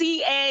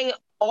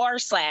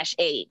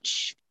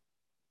CAR/H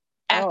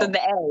after the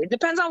A. It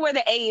depends on where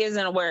the A is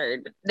in a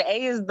word. The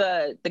A is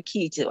the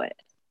key to it.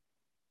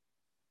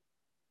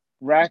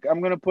 Rack, I'm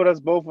going to put us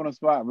both on the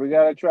spot. We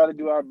got to try to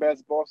do our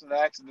best Boston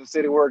accent to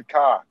say the word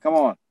car. Come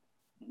on.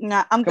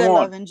 Nah, I'm good,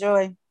 love, and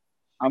joy.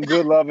 I'm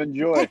good, love, and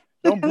joy.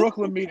 Don't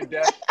Brooklyn me to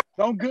death.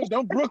 Don't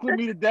Brooklyn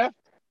me to death.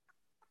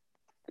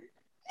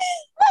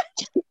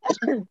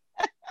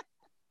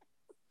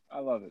 I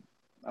love it.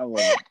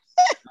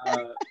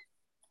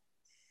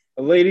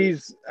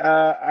 Ladies,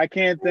 I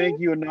can't thank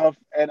you enough,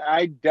 and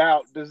I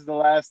doubt this is the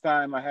last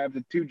time I have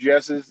the two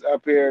Jesses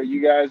up here.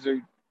 You guys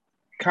are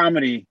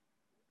comedy.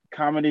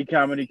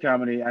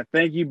 I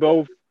thank you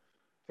both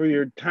for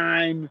your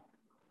time,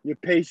 your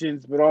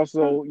patience, but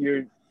also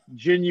your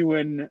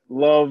genuine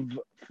love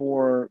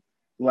for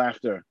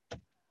laughter.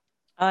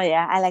 Oh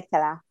yeah, I like to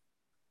laugh.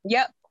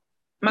 Yep.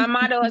 My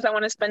motto is I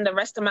want to spend the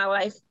rest of my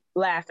life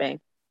laughing.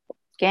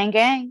 Gang,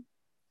 gang.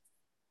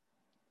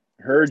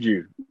 Heard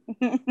you.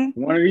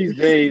 One of these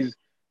days,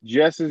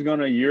 Jess is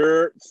gonna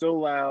yurt so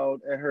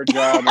loud at her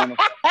job on the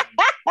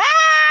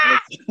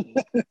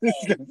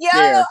Yo,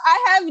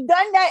 I have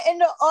done that in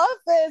the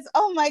office.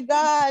 Oh my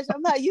gosh,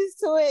 I'm not used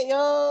to it,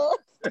 yo.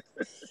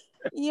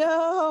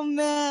 Yo,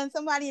 man,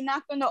 somebody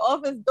knocked on the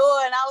office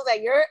door and I was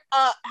like, "You're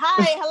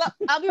hi, hello,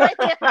 I'll be right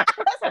there."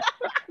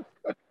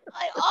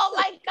 Like, oh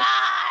my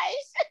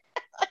gosh.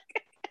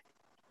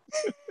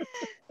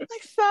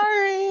 Like,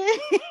 sorry.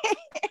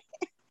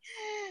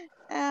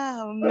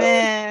 Oh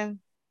man,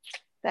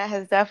 that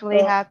has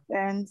definitely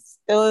happened.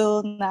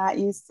 Still not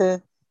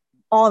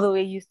all the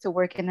way used to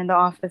working in the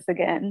office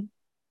again.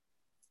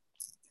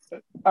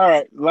 All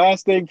right,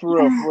 last thing for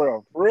real.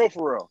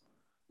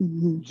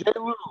 Mm-hmm. J.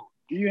 Lou,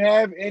 do you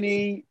have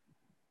any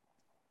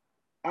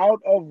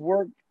out of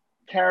work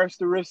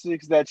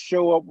characteristics that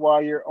show up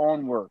while you're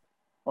on work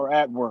or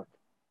at work?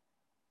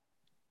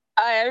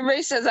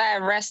 Everybody says I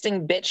have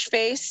resting bitch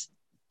face,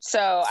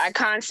 so I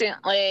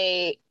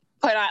constantly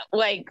put on,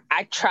 like,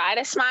 I try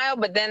to smile,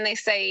 but then they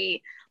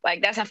say,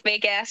 like, that's a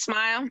fake ass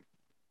smile.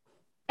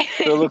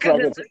 So it looks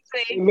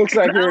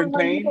like you're in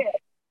pain.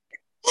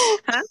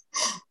 Huh?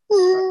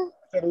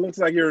 It looks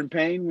like you're in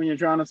pain when you're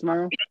trying to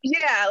smile.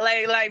 Yeah,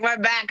 like my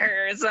back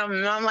hurts or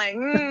something. I'm like,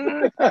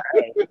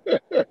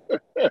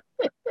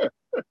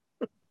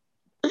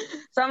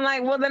 So I'm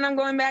like, well, then I'm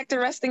going back to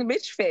resting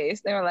bitch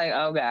face. They were like,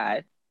 oh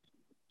God.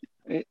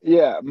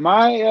 Yeah,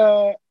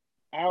 my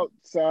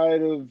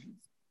outside of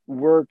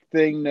work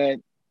thing that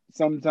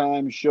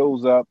sometimes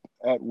shows up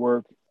at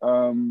work.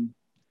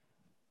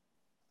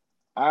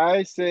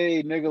 I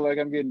say nigga like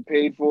I'm getting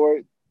paid for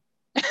it,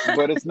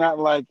 but it's not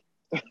like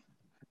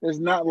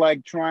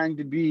trying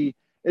to be.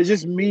 It's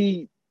just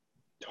me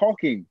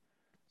talking.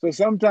 So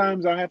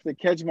sometimes I have to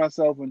catch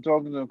myself when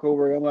talking to a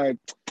coworker. I'm like,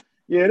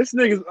 yeah, this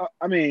nigga's.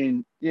 I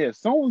mean, yeah,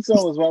 so and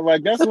so is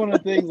like that's one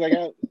of the things like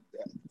I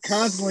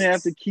constantly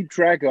have to keep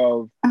track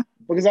of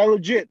because I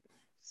legit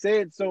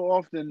say it so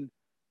often,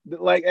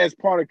 that, like as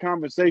part of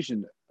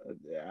conversation.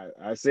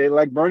 I say it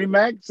like Bernie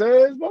Mac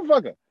says,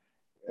 "Motherfucker."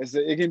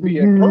 It can be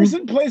a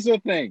person, place, or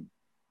thing.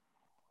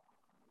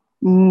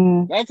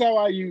 That's how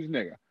I use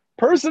nigga.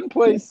 Person,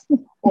 place,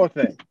 or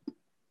thing.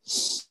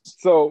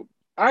 So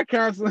I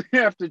constantly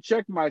have to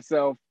check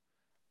myself.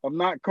 I'm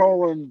not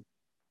calling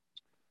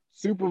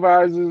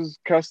supervisors,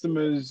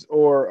 customers,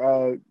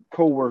 or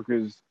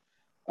co-workers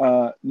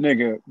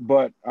nigga.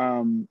 But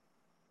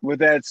with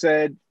that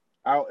said,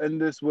 I'll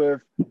end this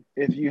with,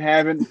 if you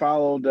haven't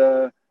followed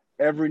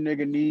Every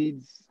Nigga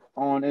Needs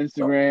on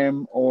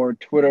Instagram or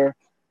Twitter,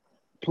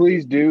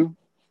 please do.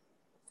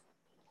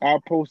 I'll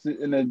post it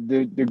in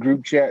the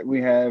group chat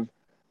we have.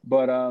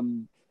 But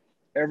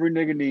Every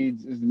Nigga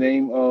Needs is the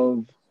name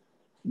of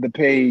the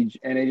page,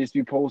 and they just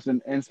be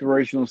posting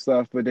inspirational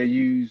stuff, but they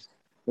use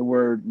the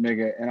word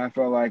nigga. And I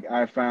felt like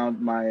I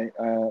found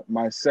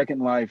my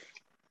second life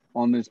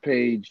on this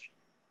page.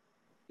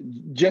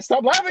 Just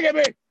stop laughing at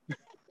me.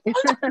 I'm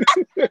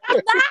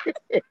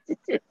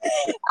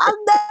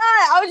not.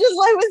 I was just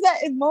like, was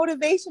that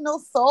motivational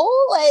soul?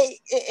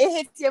 Like it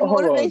hits your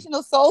Hold on.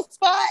 motivational soul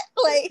spot?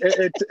 Like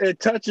It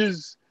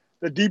touches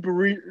the deeper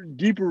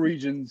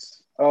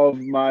regions of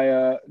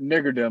my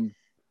niggerdom.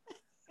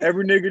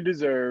 Every nigger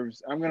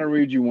deserves. I'm gonna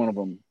read you one of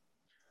them.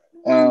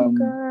 oh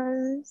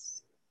gosh.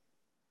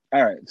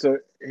 All right, so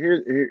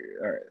here.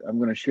 All right, I'm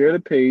gonna share the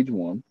page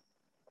one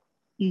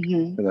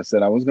because I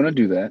said I was gonna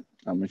do that.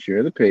 I'm gonna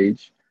share the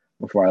page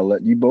before I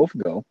let you both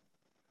go.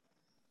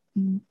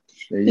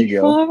 There you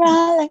Before go.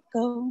 I let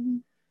go.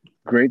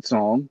 Great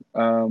song.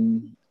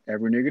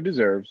 Every Nigga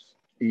Deserves.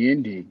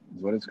 E&D is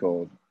what it's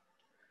called.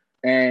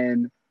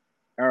 And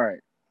all right,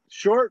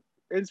 short,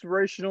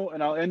 inspirational,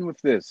 and I'll end with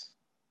this.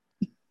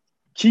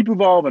 Keep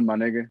evolving, my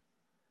nigga.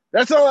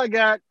 That's all I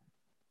got.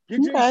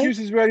 Get your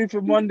excuses ready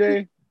for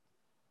Monday,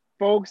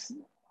 folks.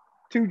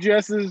 2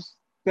 Jesses.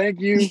 Thank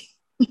you.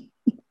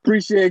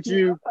 Appreciate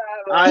you.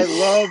 I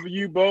love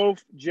you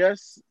both.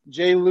 Jess,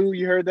 J. Lou,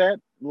 you heard that?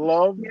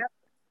 Love. Yep.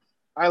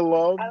 I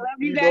love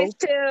you guys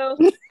both.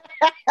 too.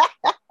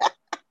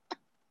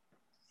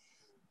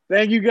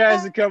 Thank you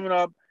guys for coming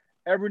up.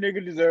 Every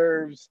Nigga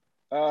Deserves.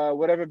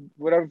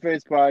 Whatever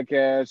face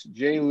podcast.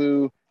 J.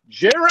 Lou,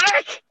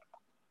 J-Rack,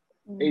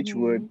 H.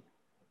 Wood.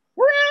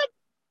 We're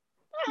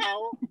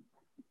out.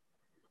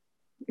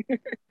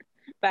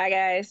 Bye,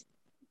 guys.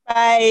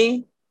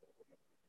 Bye.